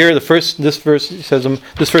 This verse says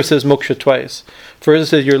moksha twice. First it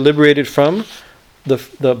says you're liberated from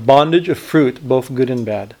the bondage of fruit, both good and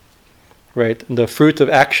bad. Right, the fruit of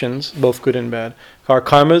actions, both good and bad. Our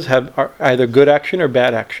karmas are either good action or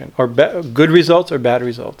bad action, or good results or bad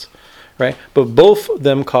results, right? But both of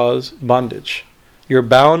them cause bondage. You're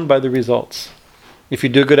bound by the results. If you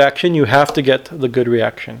do good action, you have to get the good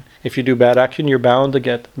reaction. If you do bad action, you're bound to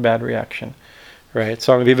get bad reaction, right?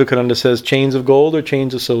 Swami Vivekananda says, chains of gold or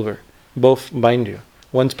chains of silver, both bind you.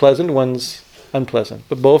 One's pleasant, one's unpleasant,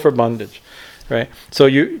 but both are bondage, right? So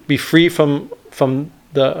you be free from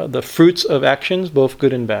the fruits of actions, both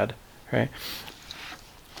good and bad, right?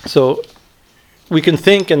 So we can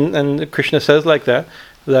think, and Krishna says like that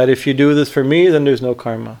if you do this for me, then there's no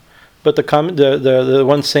karma. But the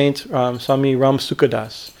one saint, Swami Ram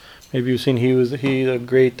Sukadas, maybe you've seen, he was the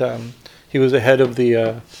head of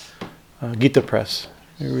the Gita press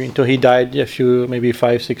until he died maybe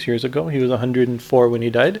 5-6 years ago. He was 104 when he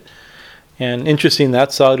died, and interesting,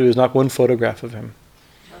 that sadhu is not one photograph of him.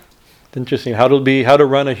 Interesting how to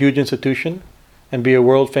run a huge institution and be a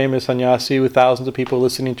world famous sannyasi with thousands of people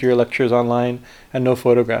listening to your lectures online and no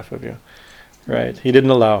photograph of you, right? He didn't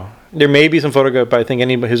allow. There may be some photograph, but I think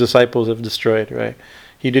his disciples have destroyed, right?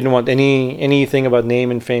 He didn't want anything about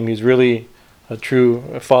name and fame. He's really a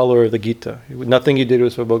true follower of the Gita. Nothing he did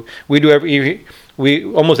was for Bhagavad.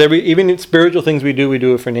 Even in spiritual things we do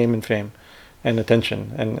it for name and fame and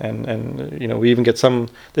attention, and we even get some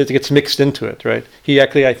that gets mixed into it, right? He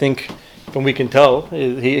actually, I think, from we can tell,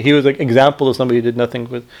 he was an example of somebody who did nothing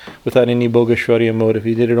without any bhogashwarya motive.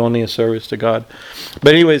 He did it only as service to God.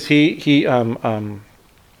 But anyways, he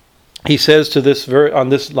says to this on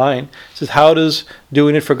this line, says, how does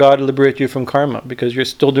doing it for God liberate you from karma? Because you're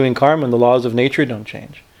still doing karma, and the laws of nature don't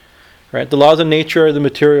change, right? The laws of nature are the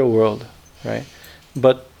material world, right?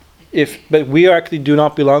 But we actually do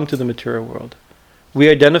not belong to the material world. We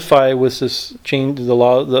identify with this change, the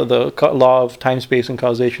law of time, space, and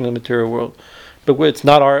causation in the material world. But it's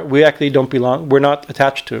not we actually don't belong. We're not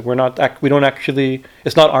attached to it. We don't actually.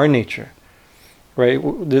 It's not our nature, right?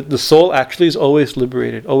 The soul actually is always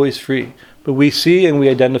liberated, always free. But we see and we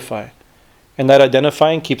identify, and that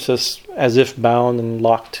identifying keeps us as if bound and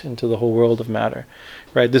locked into the whole world of matter,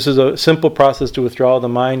 right? This is a simple process to withdraw the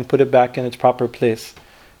mind, put it back in its proper place,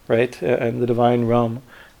 right, in the divine realm,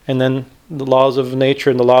 and then the laws of nature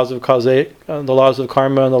and the laws of causation, the laws of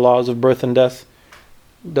karma and the laws of birth and death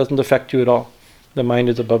doesn't affect you at all. The mind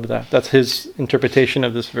is above that. That's his interpretation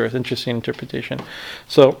of this verse. Interesting interpretation.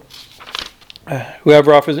 So,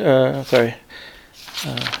 whoever offers, mokshaya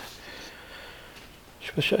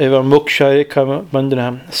karma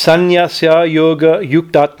bandhanam sanyasya yoga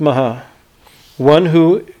yuktatmaha. One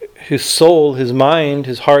who his soul, his mind,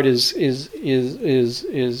 his heart is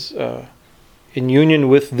in union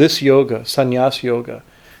with this yoga, sannyas yoga.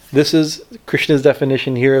 This is Krishna's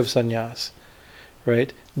definition here of sannyas,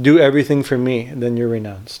 right? Do everything for me, and then you're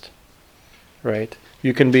renounced, right?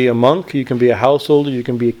 You can be a monk, you can be a householder, you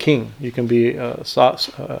can be a king, you can be a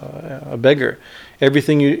beggar.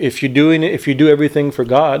 If you do everything for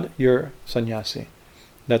God, you're sannyasi.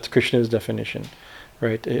 That's Krishna's definition,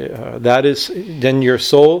 right? That is then your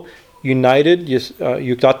soul united,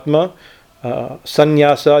 yuktatma.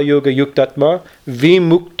 Sannyasa yoga yuktatma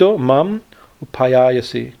vimukto mam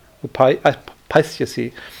upasyasi.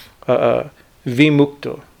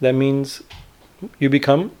 Vimukto, that means you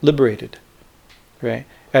become liberated, right?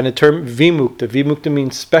 And the term vimukta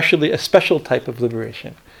means a special type of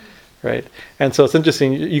liberation, right? And so it's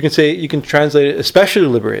interesting. You can translate it especially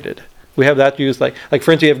liberated. We have that used like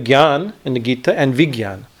for instance, we have gyan in the Gita and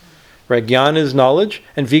vigyan, right? Gyan is knowledge,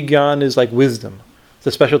 and vigyan is like wisdom. It's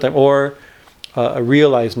a special type, or a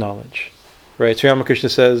realized knowledge, Right? Sri Ramakrishna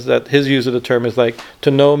says that his use of the term is like,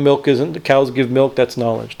 to know milk isn't, the cows give milk, that's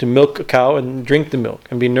knowledge. To milk a cow and drink the milk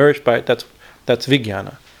and be nourished by it, that's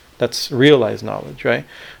vijnana. That's realized knowledge, right?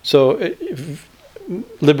 So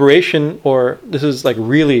liberation, or this is like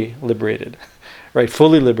really liberated, right?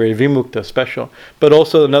 Fully liberated, vimukta, special. But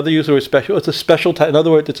also another use of the word special, it's a special, in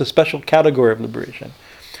other words, it's a special category of liberation.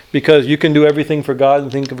 Because you can do everything for God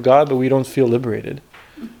and think of God, but we don't feel liberated,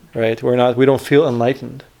 right? We don't feel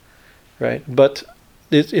enlightened. Right, but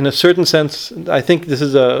it's, in a certain sense, I think this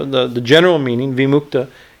is the general meaning, vimukta.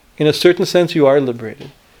 In a certain sense, you are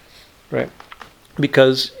liberated, right?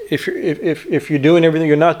 Because if you're doing everything,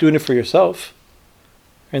 you're not doing it for yourself,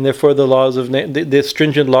 and therefore the laws of the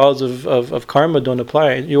stringent laws of karma don't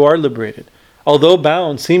apply. You are liberated, although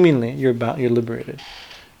bound. Seemingly, you're bound. You're liberated,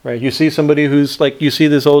 right? You see somebody who's like, you see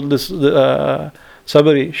this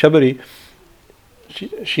Shabari.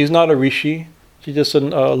 She's not a rishi. She's just a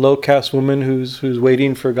low caste woman who's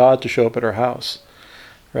waiting for God to show up at her house,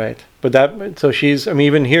 right? But so she's. I mean,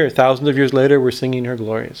 even here, thousands of years later, we're singing her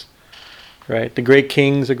glories, right? The great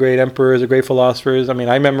kings, the great emperors, the great philosophers. I mean,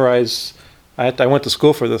 I memorize. I went to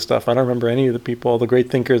school for this stuff. I don't remember any of the people, the great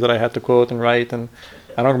thinkers that I had to quote and write, and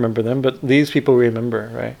I don't remember them. But these people we remember,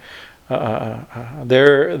 right?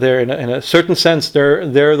 They're in a certain sense they're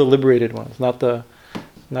the liberated ones, not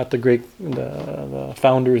the great the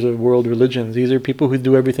founders of world religions. These are people who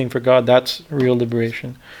do everything for God. That's real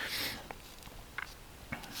liberation.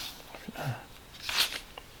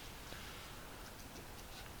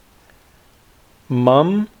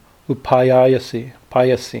 Mam payasi.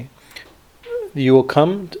 You will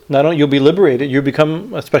come. Not only you'll be liberated, you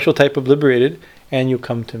become a special type of liberated, and you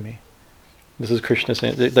come to me. This is Krishna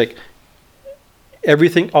saying, like,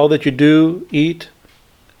 everything, all that you do, eat,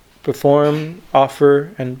 perform,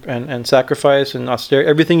 offer, and sacrifice and austerity,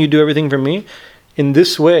 everything you do, everything for me, in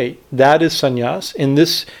this way, that is sannyas. In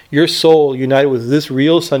this, your soul united with this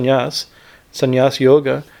real sannyas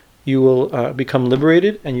yoga, you will become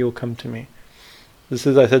liberated and you will come to me. This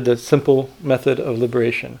is, I said, the simple method of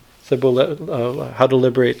liberation. Simple how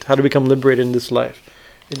to become liberated in this life.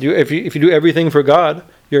 If you do everything for God,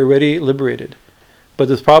 you're already liberated. But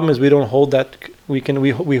the problem is we don't hold that. We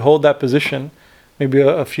hold that position. Maybe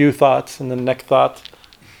a few thoughts, and the next thought,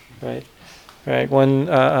 right? Right. One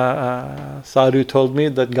sadhu told me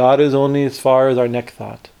that God is only as far as our next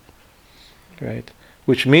thought, right?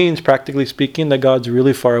 Which means, practically speaking, that God's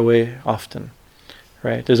really far away often,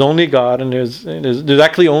 right? There's only God, and there's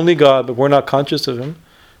actually only God, but we're not conscious of Him,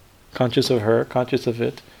 conscious of her, conscious of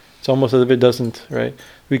it. It's almost as if it doesn't, right?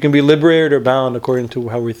 We can be liberated or bound according to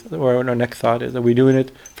how what our next thought is. Are we doing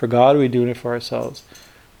it for God, or are we doing it for ourselves?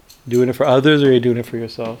 Doing it for others, or are you doing it for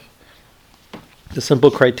yourself? The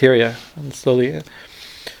simple criteria. And slowly.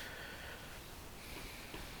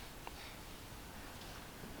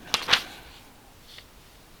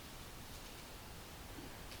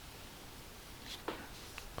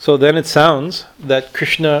 So then it sounds that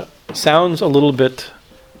Krishna sounds a little bit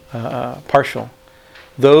partial.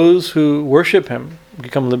 Those who worship him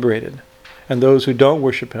become liberated, and those who don't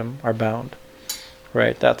worship him are bound.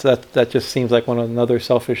 Right, that just seems like another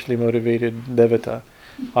selfishly motivated devata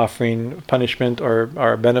offering punishment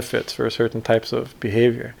or benefits for certain types of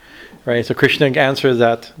behavior. Right, so Krishna answers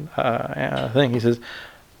that thing. He says,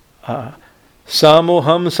 Samoham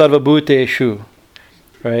sarvabhuteshu.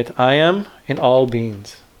 Right, I am in all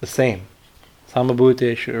beings the same.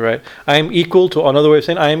 Samabhuteshu. Right, I am equal to. Another way of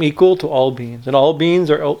saying, I am equal to all beings, and all beings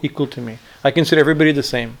are all equal to me. I consider everybody the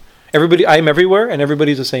same. I am everywhere, and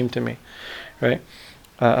everybody's the same to me. Right.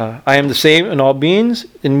 I am the same in all beings.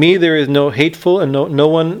 In me there is no hateful, and no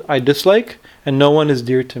one I dislike, and no one is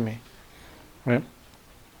dear to me. Right?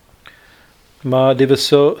 Ma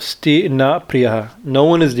divaso sti na priyaha. No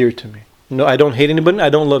one is dear to me. No, I don't hate anybody.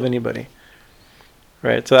 I don't love anybody.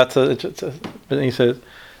 Right. So that's But he says,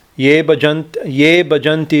 Ye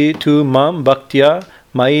bhajanti tu mam bhaktya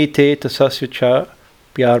mai te tasasya cha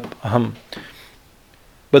pyar aham.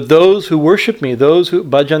 But those who worship me, those who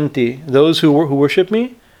bhajanti, those who worship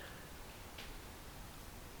me,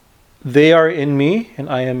 they are in me and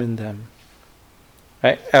I am in them.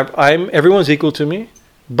 Right? Everyone's equal to me,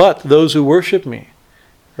 but those who worship me,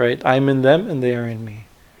 right? I'm in them and they are in me.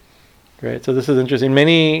 Right? So this is interesting.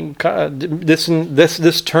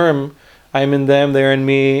 This term, I'm in them, they're in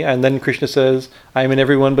me, and then Krishna says, I'm in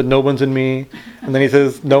everyone, but no one's in me. And then he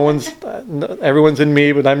says, everyone's in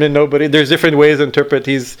me, but I'm in nobody. There's different ways to interpret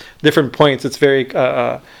these different points. It's very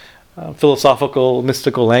philosophical,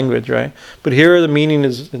 mystical language, right? But here the meaning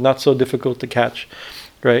is not so difficult to catch,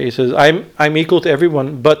 right? He says, I'm equal to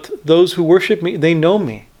everyone, but those who worship me, they know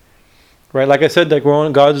me, right? Like I said, like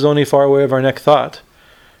God is only far away of our next thought,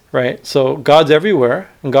 right? So God's everywhere,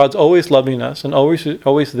 and God's always loving us, and always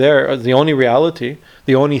there, the only reality,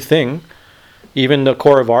 the only thing, even the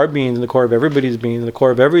core of our beings, and the core of everybody's being, and the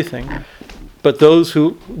core of everything. But those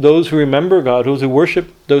who remember God, those who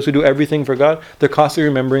worship, those who do everything for God, they're constantly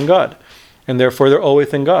remembering God, and therefore they're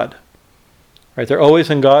always in God, right? They're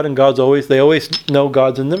always in God, and they always know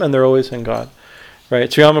God's in them, and they're always in God,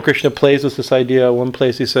 right? Sri Ramakrishna plays with this idea. One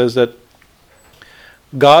place he says that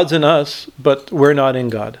God's in us, but we're not in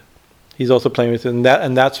God. He's also playing with it,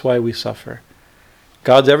 and that's why we suffer.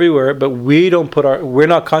 God's everywhere, but we're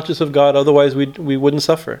not conscious of God. Otherwise, we wouldn't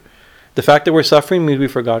suffer. The fact that we're suffering means we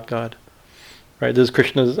forgot God. Right, this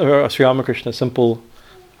is Sri Ramakrishna's simple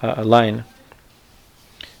line.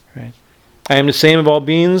 Right, I am the same of all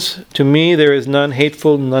beings. To me, there is none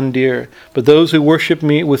hateful, none dear. But those who worship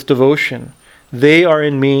me with devotion, they are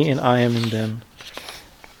in me, and I am in them.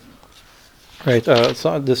 Right,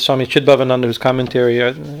 so this Swami Bhajanananda, whose commentary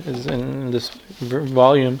is in this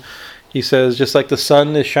volume, he says, just like the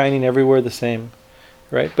sun is shining everywhere the same,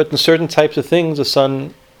 right? But in certain types of things, the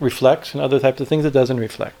sun reflects, and other types of things it doesn't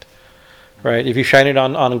reflect. Right. If you shine it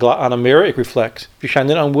on a mirror, it reflects. If you shine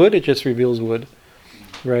it on wood, it just reveals wood.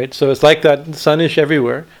 Right. So it's like that. The sun is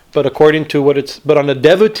everywhere, but according to but on a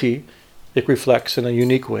devotee, it reflects in a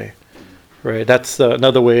unique way. Right. That's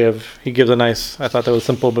another way of. He gives a nice. I thought that was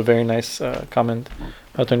simple but very nice comment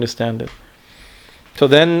how to understand it. So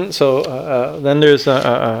then there's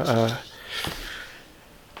a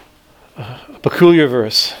peculiar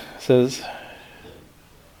verse. It says,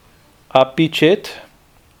 "Api chet."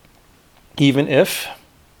 Even if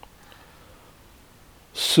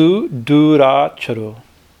suduracharo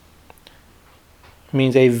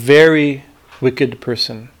means a very wicked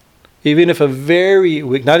person, even if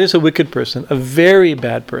not just a wicked person, a very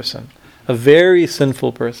bad person, a very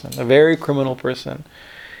sinful person, a very criminal person,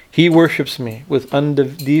 he worships me with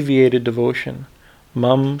undeviated devotion.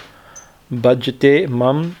 Mam bhajate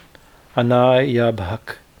mam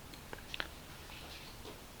anayabhak.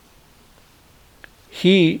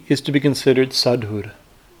 He is to be considered sadhur,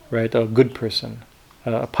 right? A good person,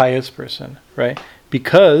 a pious person, right?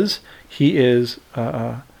 Because he is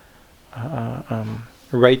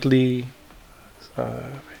rightly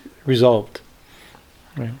resolved.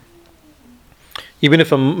 Right? Even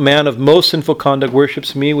if a man of most sinful conduct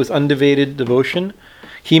worships me with undeviated devotion,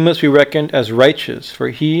 he must be reckoned as righteous, for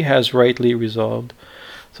he has rightly resolved.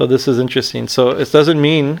 So this is interesting. So it doesn't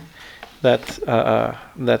mean that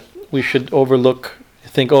that we should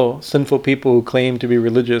think, sinful people who claim to be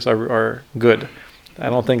religious are good. I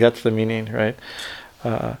don't think that's the meaning, right?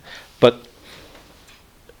 But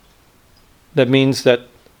that means that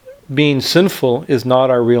being sinful is not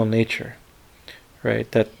our real nature, right?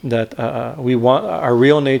 That we want our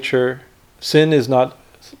real nature. Sin is not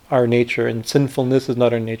our nature, and sinfulness is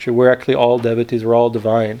not our nature. We're actually all devotees. We're all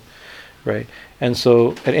divine, right? And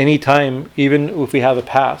so, at any time, even if we have a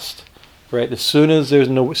past, right, as soon as there's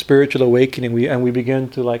no spiritual awakening, we begin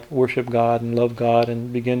to worship God and love God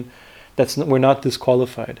and we're not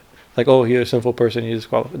disqualified. Like, he's a sinful person, he's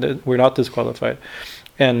disqualified. We're not disqualified,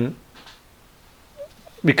 and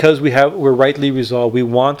because we're rightly resolved, we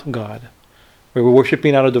want God. We're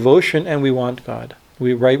worshiping out of devotion, and we want God.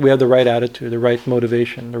 We have the right attitude, the right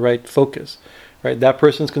motivation, the right focus, right? That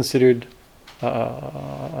person's considered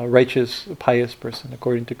a righteous, pious person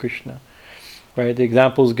according to Krishna. Right, the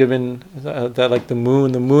example is given that like the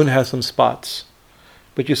moon has some spots,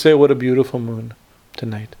 but you say, what a beautiful moon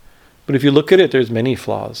tonight. But if you look at it, there's many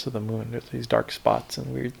flaws to the moon. There's these dark spots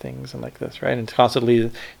and weird things and like this, right? And it's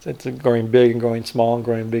constantly it's growing big and growing small and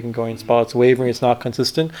growing big and growing small. It's wavering. It's not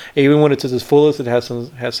consistent. Even when it's at its fullest, it has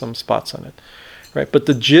some spots on it, right? But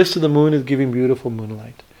the gist of the moon is giving beautiful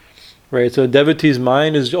moonlight, right? So a devotee's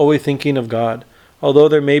mind is always thinking of God, although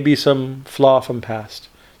there may be some flaw from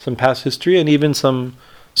some past history, and even some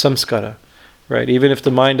samskara, right? Even if the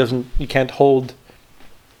mind you can't hold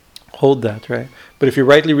that, right? But if you're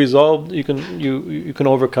rightly resolved, you can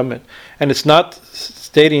overcome it. And it's not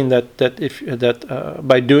stating that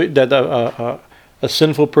a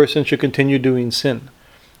sinful person should continue doing sin,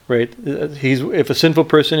 right? If a sinful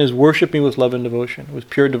person is worshiping with love and devotion, with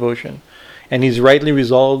pure devotion, and he's rightly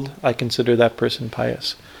resolved, I consider that person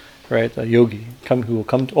pious. Right, a yogi who will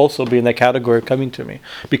come to also be in that category of coming to me,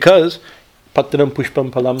 because patram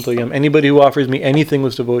pushpam palam toyam. Anybody who offers me anything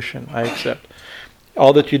with devotion, I accept.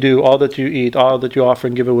 All that you do, all that you eat, all that you offer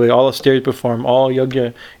and give away, all austerities you perform, all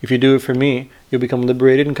yajna. If you do it for me, you'll become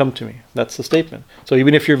liberated and come to me. That's the statement. So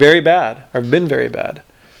even if you're very bad or been very bad,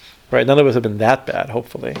 right? None of us have been that bad,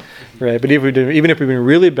 hopefully, right? But even if we've been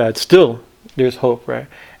really bad, still there's hope, right?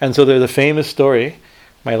 And so there's a famous story,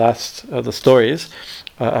 my last of the stories.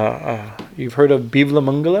 You've heard of Bivla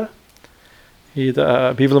Mangala?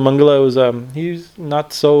 Bivla Mangala was he's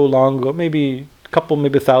not so long ago, maybe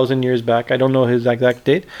 1,000 years back. I don't know his exact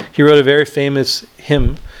date. He wrote a very famous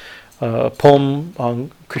hymn, poem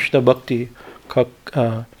on Krishna Bhakti called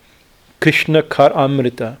Krishna Kar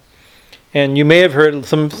Amrita. And you may have heard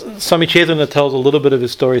Swami Chaitanya tells a little bit of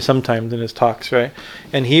his story sometimes in his talks, right?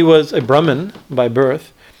 And he was a Brahmin by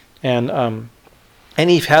birth, and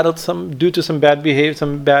he had due to some bad behavior,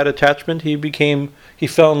 some bad attachment, he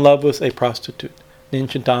fell in love with a prostitute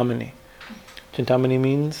named Chintamani. Chintamani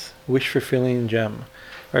means wish-fulfilling gem,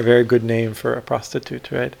 or a very good name for a prostitute,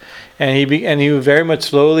 right? And he very much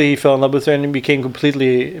slowly he fell in love with her, and he became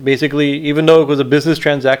completely, basically, even though it was a business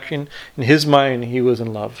transaction, in his mind he was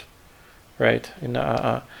in love. Right. In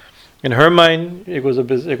her mind, it was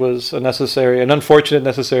an unfortunate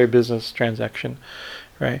necessary business transaction,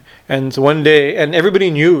 right? And so one day, and everybody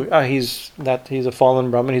knew he's a fallen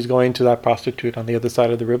Brahmin. He's going to that prostitute on the other side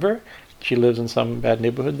of the river. She lives in some bad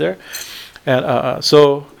neighborhood there, and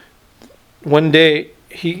so one day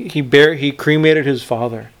he cremated his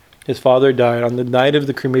father. His father died on the night of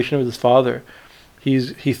the cremation of his father.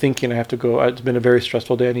 He's thinking, I have to go. It's been a very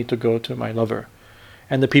stressful day. I need to go to my lover.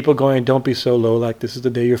 And the people going, don't be so low, like this is the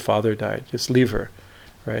day your father died. Just leave her,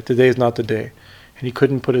 right? Today is not the day. And he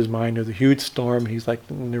couldn't put his mind. There's a huge storm. He's like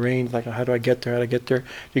in the rain, like, how do I get there? How do I get there?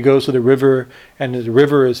 He goes to the river, and the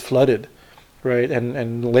river is flooded, right?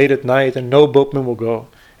 And late at night, and no boatman will go.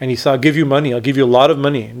 And he said, I'll give you money. I'll give you a lot of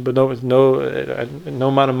money, but no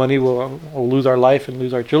amount of money will lose our life and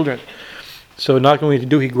lose our children. So not going to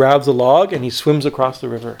do. He grabs a log and he swims across the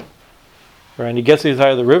river, right? And he gets to the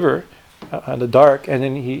side of the river. In the dark, and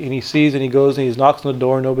then he sees, and he goes and he knocks on the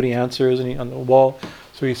door, nobody answers, and on the wall,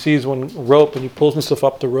 so he sees one rope, and he pulls himself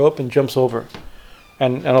up the rope and jumps over,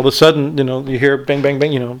 and all of a sudden, you hear bang bang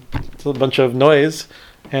bang, it's a bunch of noise,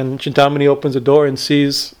 and Chintamani opens the door and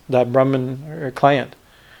sees that Brahmin or client.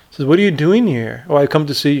 Says, "What are you doing here?" "Oh, I come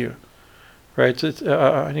to see you." Right? So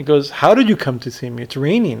and he goes, "How did you come to see me? It's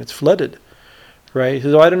raining. It's flooded." Right? He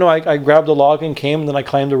says, "Oh, I don't know. I grabbed the log and came, and then I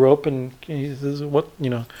climbed the rope." And he says, "What?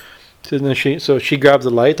 So she grabs the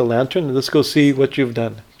lantern, and let's go see what you've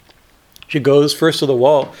done. She goes first to the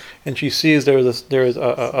wall, and she sees there is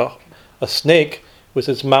a snake with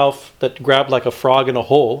its mouth that grabbed like a frog in a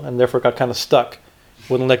hole, and therefore got kind of stuck,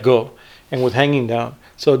 wouldn't let go, and was hanging down.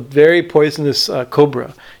 So very poisonous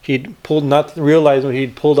cobra. He'd pulled, not realizing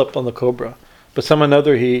he'd pulled up on the cobra, but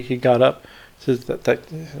another he got up. Says that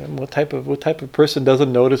what type of person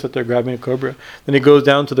doesn't notice that they're grabbing a cobra? Then he goes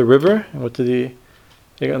down to the river,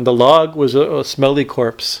 and the log was a smelly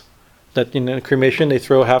corpse. That in cremation they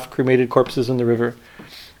throw half cremated corpses in the river,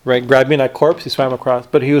 right? Grabbing that corpse, he swam across.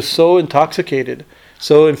 But he was so intoxicated,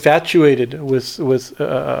 so infatuated with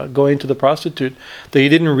going to the prostitute that he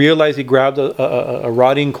didn't realize he grabbed a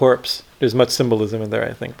rotting corpse. There's much symbolism in there,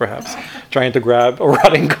 I think, perhaps trying to grab a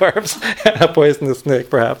rotting corpse, a poisonous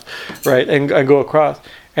snake, perhaps, right, and go across.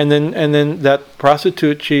 And then that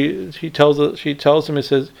prostitute, she tells him, it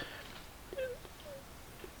says,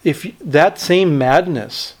 if that same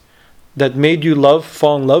madness that made you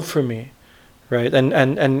fall in love for me, right,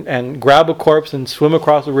 and grab a corpse and swim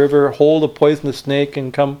across the river, hold a poisonous snake,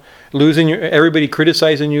 and come everybody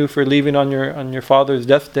criticizing you for leaving on your father's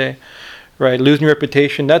death day, right, losing your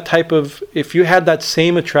reputation, that type of, if you had that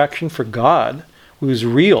same attraction for God, who's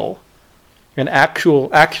real and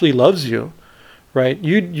actually loves you, right,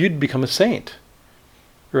 you'd become a saint.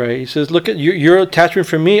 Right, he says, look at your attachment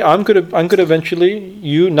for me. I'm gonna eventually,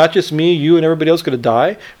 you, not just me, you and everybody else, gonna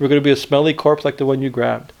die. We're gonna be a smelly corpse like the one you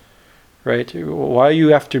grabbed. Right? Why are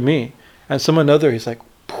you after me? And another, he's like,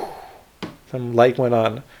 poof, some light went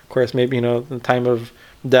on. Of course, maybe in the time of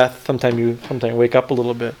death, sometimes you wake up a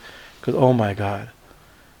little bit, because oh my God,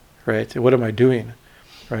 right? What am I doing?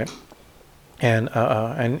 Right? And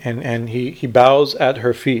he bows at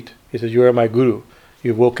her feet. He says, "You are my guru.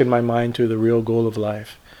 You've woken my mind to the real goal of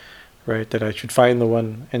life." Right, that I should find the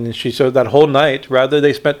one. And then so that whole night, rather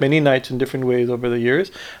they spent many nights in different ways over the years,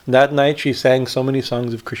 that night she sang so many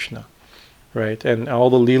songs of Krishna, right, and all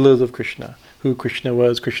the leelas of Krishna, who Krishna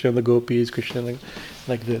was, Krishna and the gopis, Krishna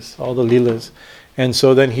like this, all the leelas. And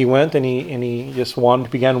so then he went and he just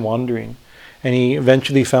began wandering, and he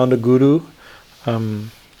eventually found a guru,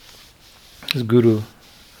 his guru,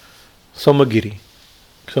 Somagiri.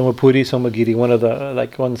 Somagiri,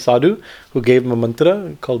 one sadhu who gave him a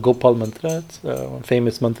mantra called Gopal mantra. It's a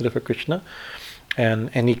famous mantra for Krishna,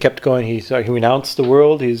 and he kept going. He renounced the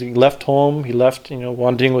world. He left home. He left,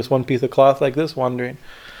 wandering with one piece of cloth like this, wandering.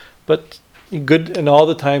 But good, and all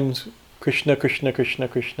the times Krishna, Krishna, Krishna,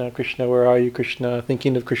 Krishna, Krishna, where are you, Krishna?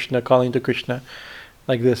 Thinking of Krishna, calling to Krishna,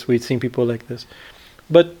 like this. We'd seen people like this.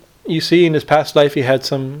 But you see, in his past life, he had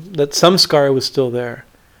some samskara was still there,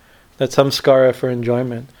 that samskara for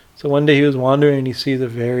enjoyment. So one day he was wandering and he sees a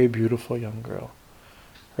very beautiful young girl,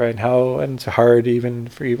 right? And it's hard even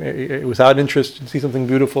without interest to see something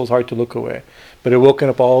beautiful. It's hard to look away, but it woken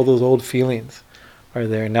up all those old feelings are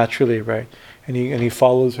there naturally, right? And he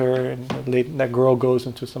follows her, and that girl goes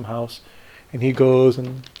into some house, and he goes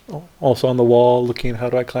and also on the wall looking, how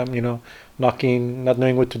do I climb? Knocking, not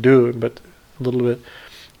knowing what to do, but a little bit.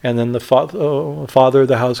 And then the father of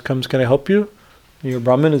the house comes. Can I help you? Your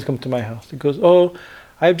Brahmin has come to my house. He goes, oh,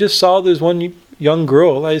 I just saw there's one young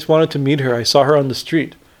girl. I just wanted to meet her. I saw her on the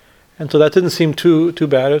street. And so that didn't seem too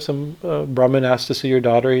bad. If some Brahmin asked to see your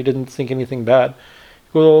daughter, he didn't think anything bad.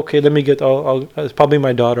 He goes, okay, let me it's probably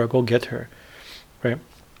my daughter. I'll go get her. Right?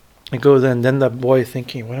 He goes, and then the boy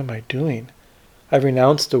thinking, what am I doing? I've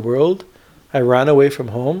renounced the world. I ran away from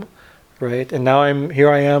home. Right? And now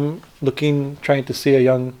I am looking, trying to see a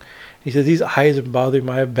young... He says, these eyes are bothering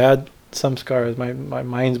me. I have bad samskaras. My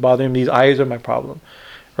mind's bothering me. These eyes are my problem.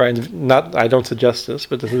 Right? I don't suggest this,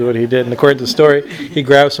 but this is what he did. And according to the story, he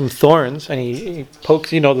grabs some thorns and he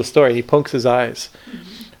pokes, the story, he pokes his eyes.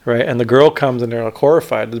 Right? And the girl comes and they're like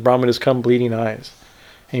horrified. The Brahmin has come, bleeding eyes.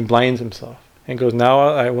 And he blinds himself. And goes, now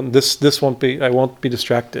I won't be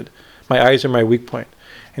distracted. My eyes are my weak point.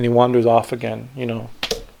 And he wanders off again,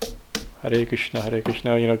 Hare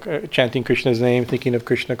Krishna, chanting Krishna's name, thinking of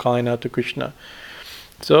Krishna, calling out to Krishna.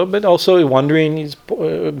 So, but also wandering, he's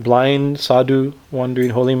blind, sadhu,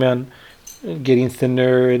 wandering, holy man, getting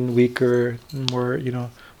thinner and weaker, more, a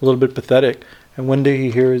little bit pathetic. And one day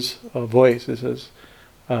he hears a voice that says,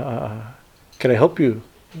 can I help you,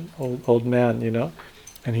 old man,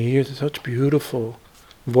 And he hears such beautiful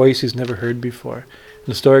voice he's never heard before. And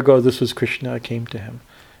the story goes, this was Krishna came to him.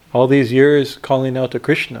 All these years calling out to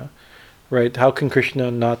Krishna, right? How can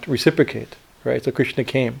Krishna not reciprocate, right? So Krishna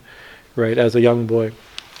came, right, as a young boy.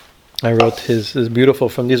 I wrote his beautiful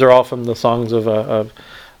these are all from the songs of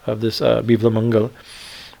this Bibla Mangal.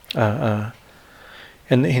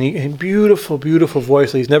 And he beautiful, beautiful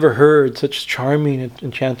voice. He's never heard such charming,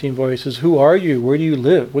 enchanting voices. Who are you? Where do you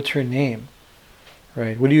live? What's your name?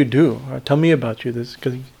 Right? What do you do? Tell me about you. This,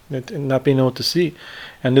 because not being able to see.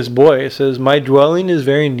 And this boy says, my dwelling is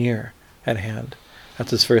very near at hand.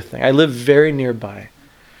 That's his first thing. I live very nearby.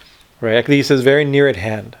 Right? Actually, he says very near at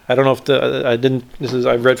hand. I don't know if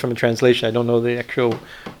I've read from a translation. I don't know the actual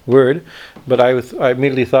word, but I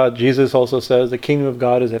immediately thought Jesus also says the kingdom of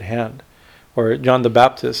God is at hand. Or John the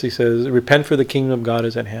Baptist, he says, repent for the kingdom of God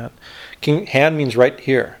is at hand. Hand means right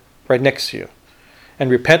here, right next to you. And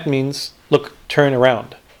repent means look, turn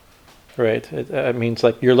around. Right? It means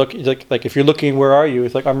like you're looking, like if you're looking, where are you?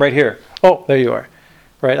 It's like, I'm right here. Oh, there you are.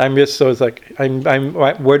 Right? It's like,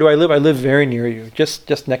 where do I live? I live very near you,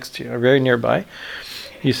 just next to you, or very nearby.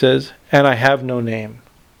 He says, and I have no name.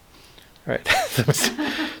 Right?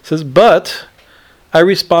 It says, but I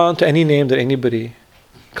respond to any name that anybody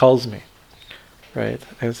calls me. Right?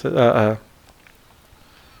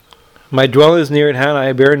 My dwelling is near at hand.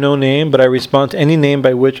 I bear no name, but I respond to any name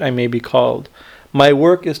by which I may be called. My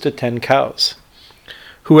work is to tend cows.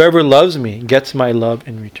 Whoever loves me gets my love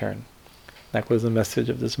in return. That was the message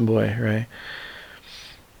of this boy, right?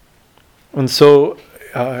 And so,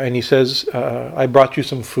 and he says, I brought you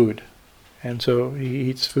some food. And so he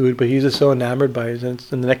eats food, but he's just so enamored by it. And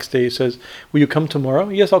the next day he says, will you come tomorrow?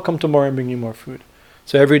 Yes, I'll come tomorrow and bring you more food.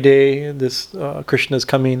 So every day this Krishna is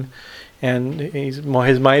coming, and his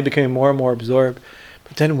mind becoming more and more absorbed.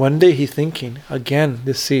 But then one day he's thinking, again,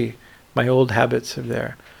 my old habits are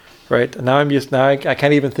there. Right? And now I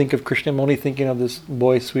can't even think of Krishna. I'm only thinking of this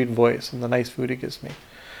boy's sweet voice and the nice food he gives me.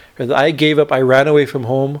 I gave up, I ran away from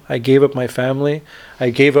home, I gave up my family,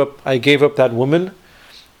 I gave up that woman,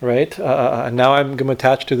 right? And now I'm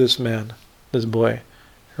attached to this man, this boy.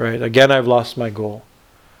 Right? Again, I've lost my goal.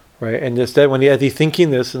 Right? And instead, as he's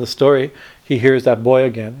thinking this in the story, he hears that boy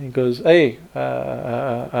again. He goes, hey,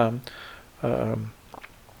 what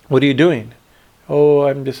are you doing? Oh,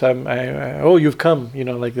 you've come,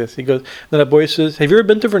 like this. He goes, then that boy says, have you ever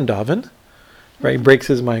been to Vrindavan? Right, he breaks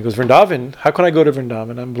his mind. He goes, Vrindavan? How can I go to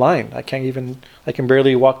Vrindavan? I'm blind. I can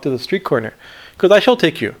barely walk to the street corner. He goes, I shall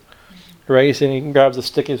take you. Right, he grabs a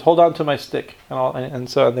stick. He says, hold on to my stick. And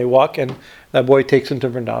so they walk, and that boy takes him to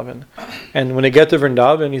Vrindavan. And when they get to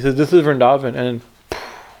Vrindavan, he says, this is Vrindavan. And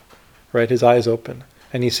right, his eyes open.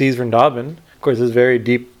 And he sees Vrindavan. Of course, it's a very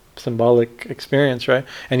deep symbolic experience, right?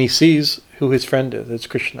 And he sees who his friend is. It's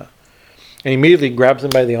Krishna. And he immediately grabs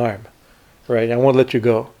him by the arm. Right, I won't let you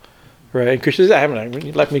go. right? And Krishna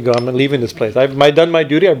says, let me go. I'm leaving this place. I've done my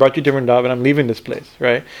duty. I brought you to Vrindavan, and I'm leaving this place,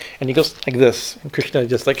 right? And he goes like this, and Krishna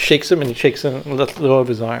just like shakes him, and he shakes him and lets go of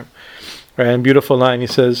his arm, right? And beautiful line. He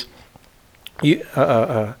says, "You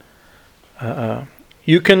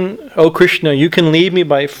can, oh Krishna, you can leave me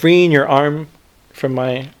by freeing your arm from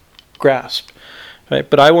my grasp, right?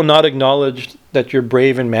 But I will not acknowledge that you're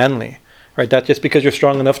brave and manly." Right, that just because you're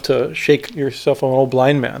strong enough to shake yourself on an old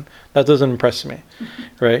blind man, that doesn't impress me.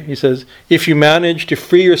 Right? He says, if you manage to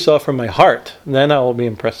free yourself from my heart, then I will be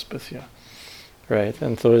impressed with you. Right,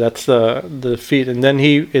 and so that's the feat. And then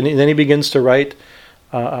he begins to write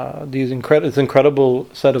this incredible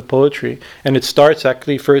set of poetry. And it starts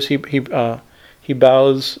actually first. He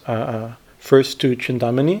bows first to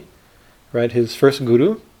Chintamani, right, his first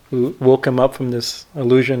guru, who woke him up from this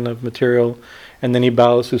illusion of material. And then he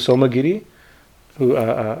bows to Somagiri, who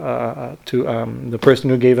to the person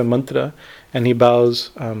who gave him mantra, and he bows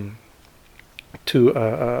to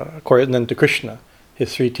Krishna,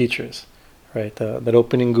 his three teachers, right? That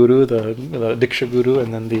opening guru, the Diksha guru,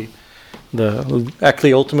 and then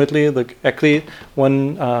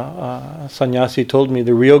one sannyasi told me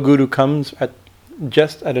the real guru comes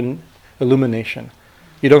just at an illumination.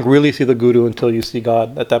 You don't really see the guru until you see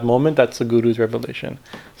God. At that moment, that's the guru's revelation.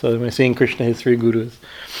 So we're seeing Krishna, his three gurus,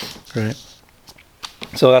 right?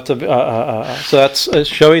 So that's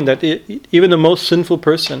showing that even the most sinful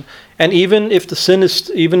person, and even if the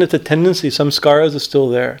tendency, samskaras is still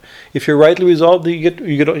there. If you're rightly resolved,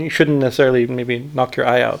 you shouldn't necessarily maybe knock your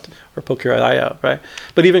eye out or poke your eye out, right?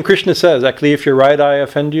 But even Krishna says, actually, if your right eye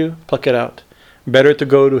offend you, pluck it out. Better to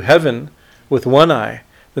go to heaven with one eye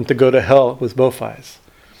than to go to hell with both eyes.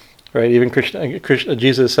 Right, even Krishna,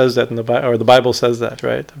 Jesus says that in the Bible, or the Bible says that,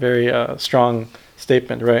 right? A very strong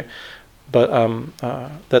statement, right? But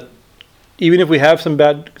that even if we have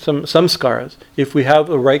some scars, if we have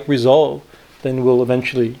a right resolve, then we'll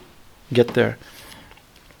eventually get there.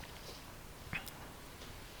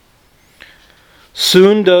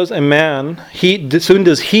 Soon does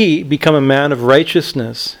he become a man of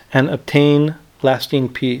righteousness and obtain lasting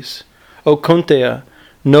peace. O Kunteya,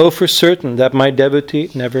 know for certain that my devotee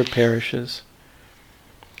never perishes.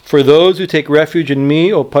 For those who take refuge in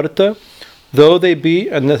me, O Partha, though they be,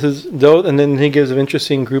 and then he gives an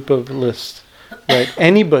interesting group of lists, right?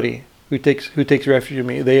 Anybody who takes refuge in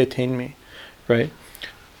me, they attain me, right?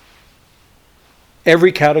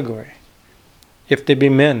 Every category. If they be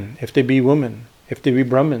men, if they be women, if they be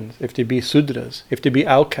Brahmins, if they be Sudras, if they be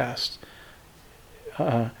outcasts,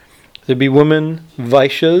 if they be women,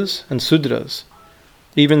 Vaishyas, and Sudras,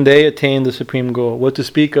 even they attain the supreme goal. What to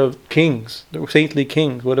speak of kings, the saintly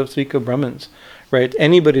kings? What to speak of Brahmins, right?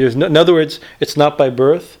 Anybody. In other words, it's not by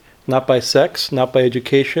birth, not by sex, not by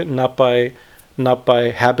education, not by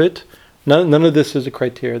habit. None of this is a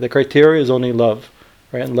criteria. The criteria is only love,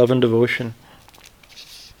 right? And love and devotion.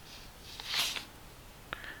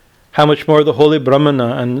 How much more the holy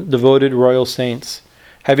Brahmana and devoted royal saints,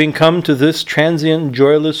 having come to this transient,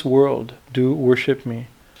 joyless world, do worship me.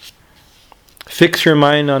 Fix your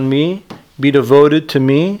mind on me, be devoted to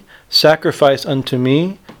me, sacrifice unto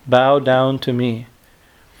me, bow down to me.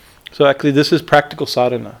 So actually this is practical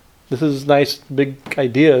sadhana. This is nice big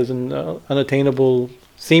ideas and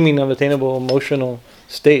seeming unattainable emotional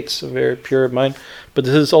states, a very pure mind. But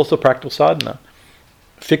this is also practical sadhana.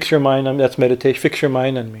 Fix your mind on me, that's meditation. Fix your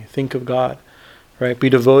mind on me, think of God. Right? Be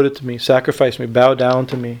devoted to me, sacrifice me, bow down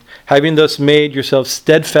to me. Having thus made yourself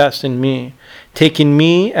steadfast in me, taking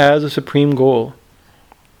me as a supreme goal,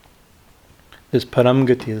 this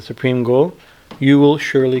paramgati, the supreme goal, you will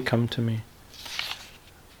surely come to me.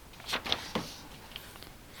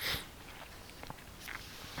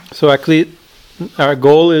 So actually, our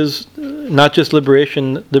goal is not just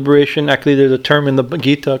liberation. Liberation, actually there's a term in the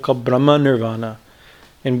Gita called Brahma Nirvana.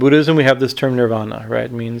 In Buddhism we have this term nirvana, right?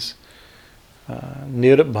 It means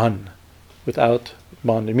nirbhan, without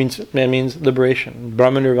bond. It means liberation.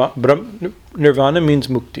 Nirvana means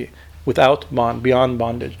mukti, without bond, beyond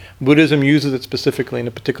bondage. Buddhism uses it specifically in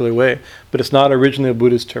a particular way, but it's not originally a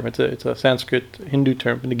Buddhist term. It's a Sanskrit Hindu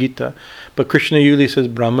term in the Gita. But Krishna usually says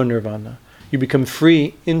Brahma Nirvana. You become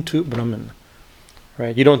free into Brahman,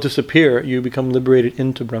 right? You don't disappear. You become liberated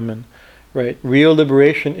into Brahman, right? Real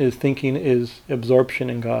liberation is absorption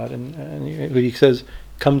in God, and he says,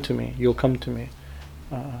 "Come to me. You'll come to me.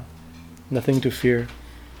 Nothing to fear.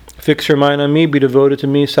 Fix your mind on me. Be devoted to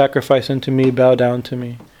me. Sacrifice unto me. Bow down to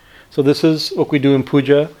me." So this is what we do in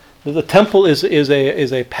puja. The temple is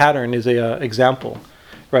a pattern, is a example,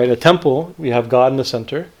 right? A temple, we have God in the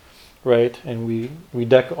center, right? And we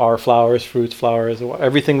deck our flowers, fruits, flowers.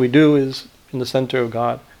 Everything we do is in the center of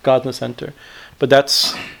God. God's in the center. But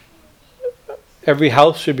that's every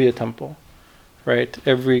house should be a temple, right?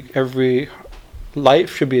 Every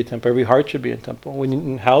life should be a temple. Every heart should be a temple. When you're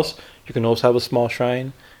in a house, you can also have a small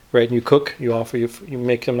shrine, right? And you cook, you offer, you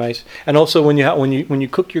make them nice. And also when you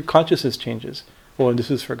cook, your consciousness changes. Oh,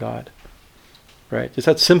 this is for God, right? It's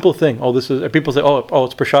that simple thing. Oh, this is. People say, oh,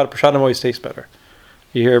 it's prasad. Prasad always tastes better.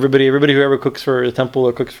 You hear everybody who ever cooks for a temple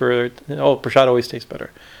or cooks for, prasad always tastes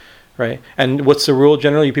better, right? And what's the rule?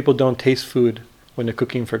 Generally, people don't taste food when they're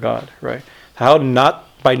cooking for God, right?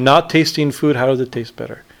 By not tasting food, how does it taste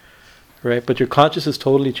better, right? But your consciousness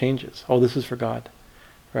totally changes. Oh, this is for God,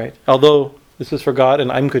 right? Although this is for God,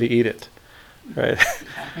 and I'm going to eat it, right?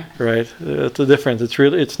 Right? That's the difference.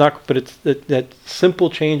 It's not, but it's that simple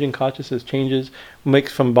change in consciousness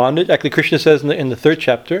makes from bondage. Actually, Krishna says in the 3rd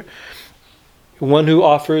chapter, one who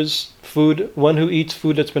offers food, one who eats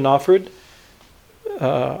food that's been offered,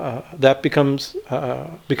 that becomes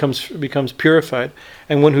purified,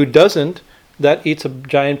 and one who doesn't, that eats a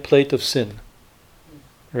giant plate of sin,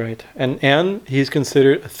 right? And he's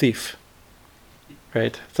considered a thief,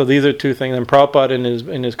 right? So these are two things. And Prabhupada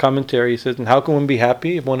in his commentary, he says, "And how can one be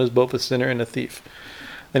happy if one is both a sinner and a thief?"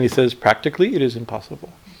 And he says, practically, it is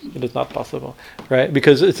impossible. It is not possible, right?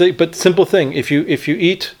 Because but simple thing. If you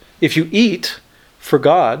eat for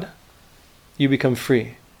God, you become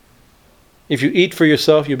free. If you eat for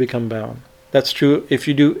yourself, you become bound. That's true. If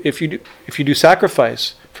you do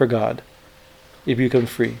sacrifice for God, you become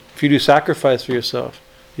free. If you do sacrifice for yourself,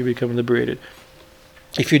 you become liberated.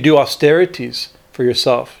 If you do austerities for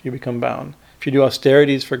yourself, you become bound. If you do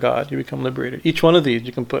austerities for God, you become liberated. Each one of these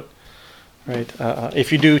you can put, right?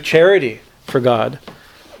 If you do charity for God,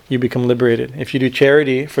 you become liberated. If you do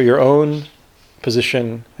charity for your own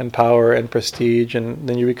position and power and prestige, and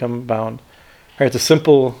then you become bound. Right? It's a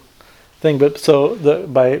simple thing, but so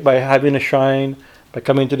by having a shrine, by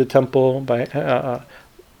coming to the temple, by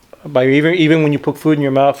even when you put food in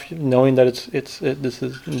your mouth, knowing that this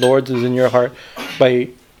is Lord's is in your heart, by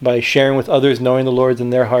sharing with others, knowing the Lord's in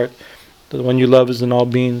their heart, the one you love is in all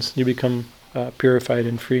beings, you become purified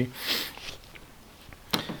and free.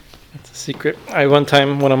 That's a secret. One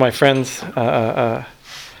time, one of my friends,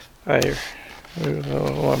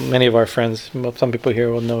 many of our friends, some people here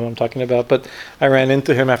will know who I'm talking about, but I ran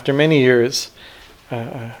into him after many years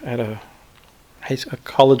at a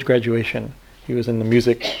college graduation. He was in the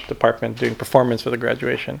music department doing performance for the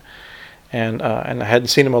graduation, and I hadn't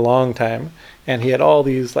seen him a long time, and he had all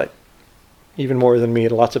these, like, even more than me,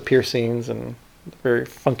 lots of piercings and very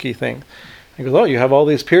funky things. He goes, "Oh, you have all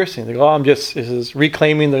these piercings." I go, "Oh, this is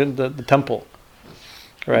reclaiming the temple."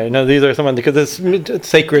 Right. Now these are someone, because it's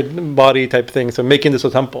sacred body type thing, so making this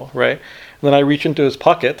a temple, right? And then I reach into his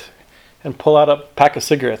pocket and pull out a pack of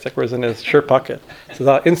cigarettes that was in his shirt pocket.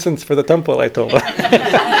 So incense for the temple, I told him.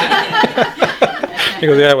 He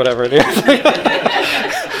goes, "Yeah, whatever it is."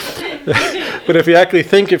 But if you actually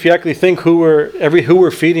think who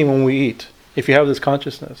we're feeding when we eat, if you have this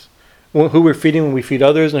consciousness, who we're feeding when we feed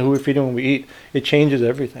others and who we're feeding when we eat, it changes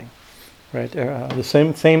everything, right?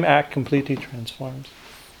 The same act completely transforms.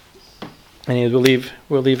 And we'll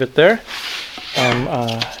leave it there.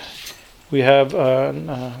 We have,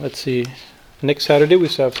 let's see, next Saturday we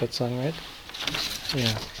still have satsang, right?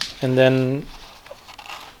 Yeah. And then,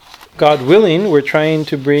 God willing, we're trying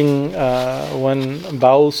to bring one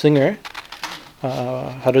Baul singer,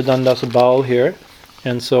 Haridandas Baul here.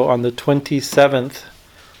 And so on the 27th,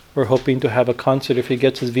 we're hoping to have a concert. If he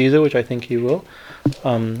gets his visa, which I think he will,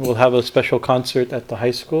 we'll have a special concert at the high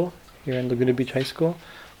school, here in Laguna Beach High School,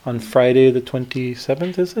 on Friday the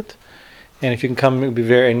 27th, is it? And if you can come, it would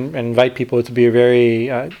be and invite people to be a very,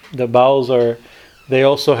 the Bauls they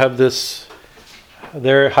also have this,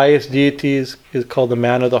 their highest deity is called the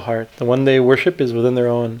man of the heart. The one they worship is within their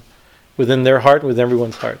heart, with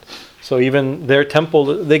everyone's heart. So even their temple,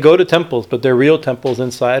 they go to temples, but their real temples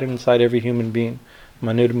inside every human being,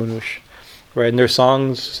 Manir Manush. Right, and their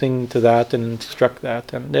songs sing to that and instruct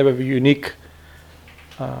that, and they have a unique.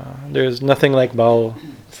 There's nothing like Baul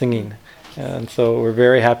singing, and so we're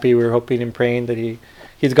very happy. We're hoping and praying that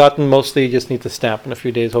he's gotten mostly. He just needs a stamp in a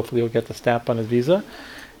few days. Hopefully, he'll get the stamp on his visa,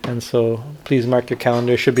 and so please mark your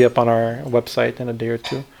calendar. It should be up on our website in a day or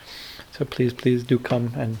two. So please do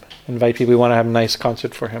come and invite people. We want to have a nice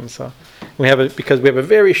concert for him. So because we have a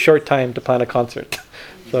very short time to plan a concert.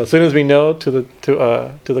 So as soon as we know, to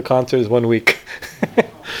the concert is 1 week.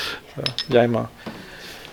 So, Jai Ma.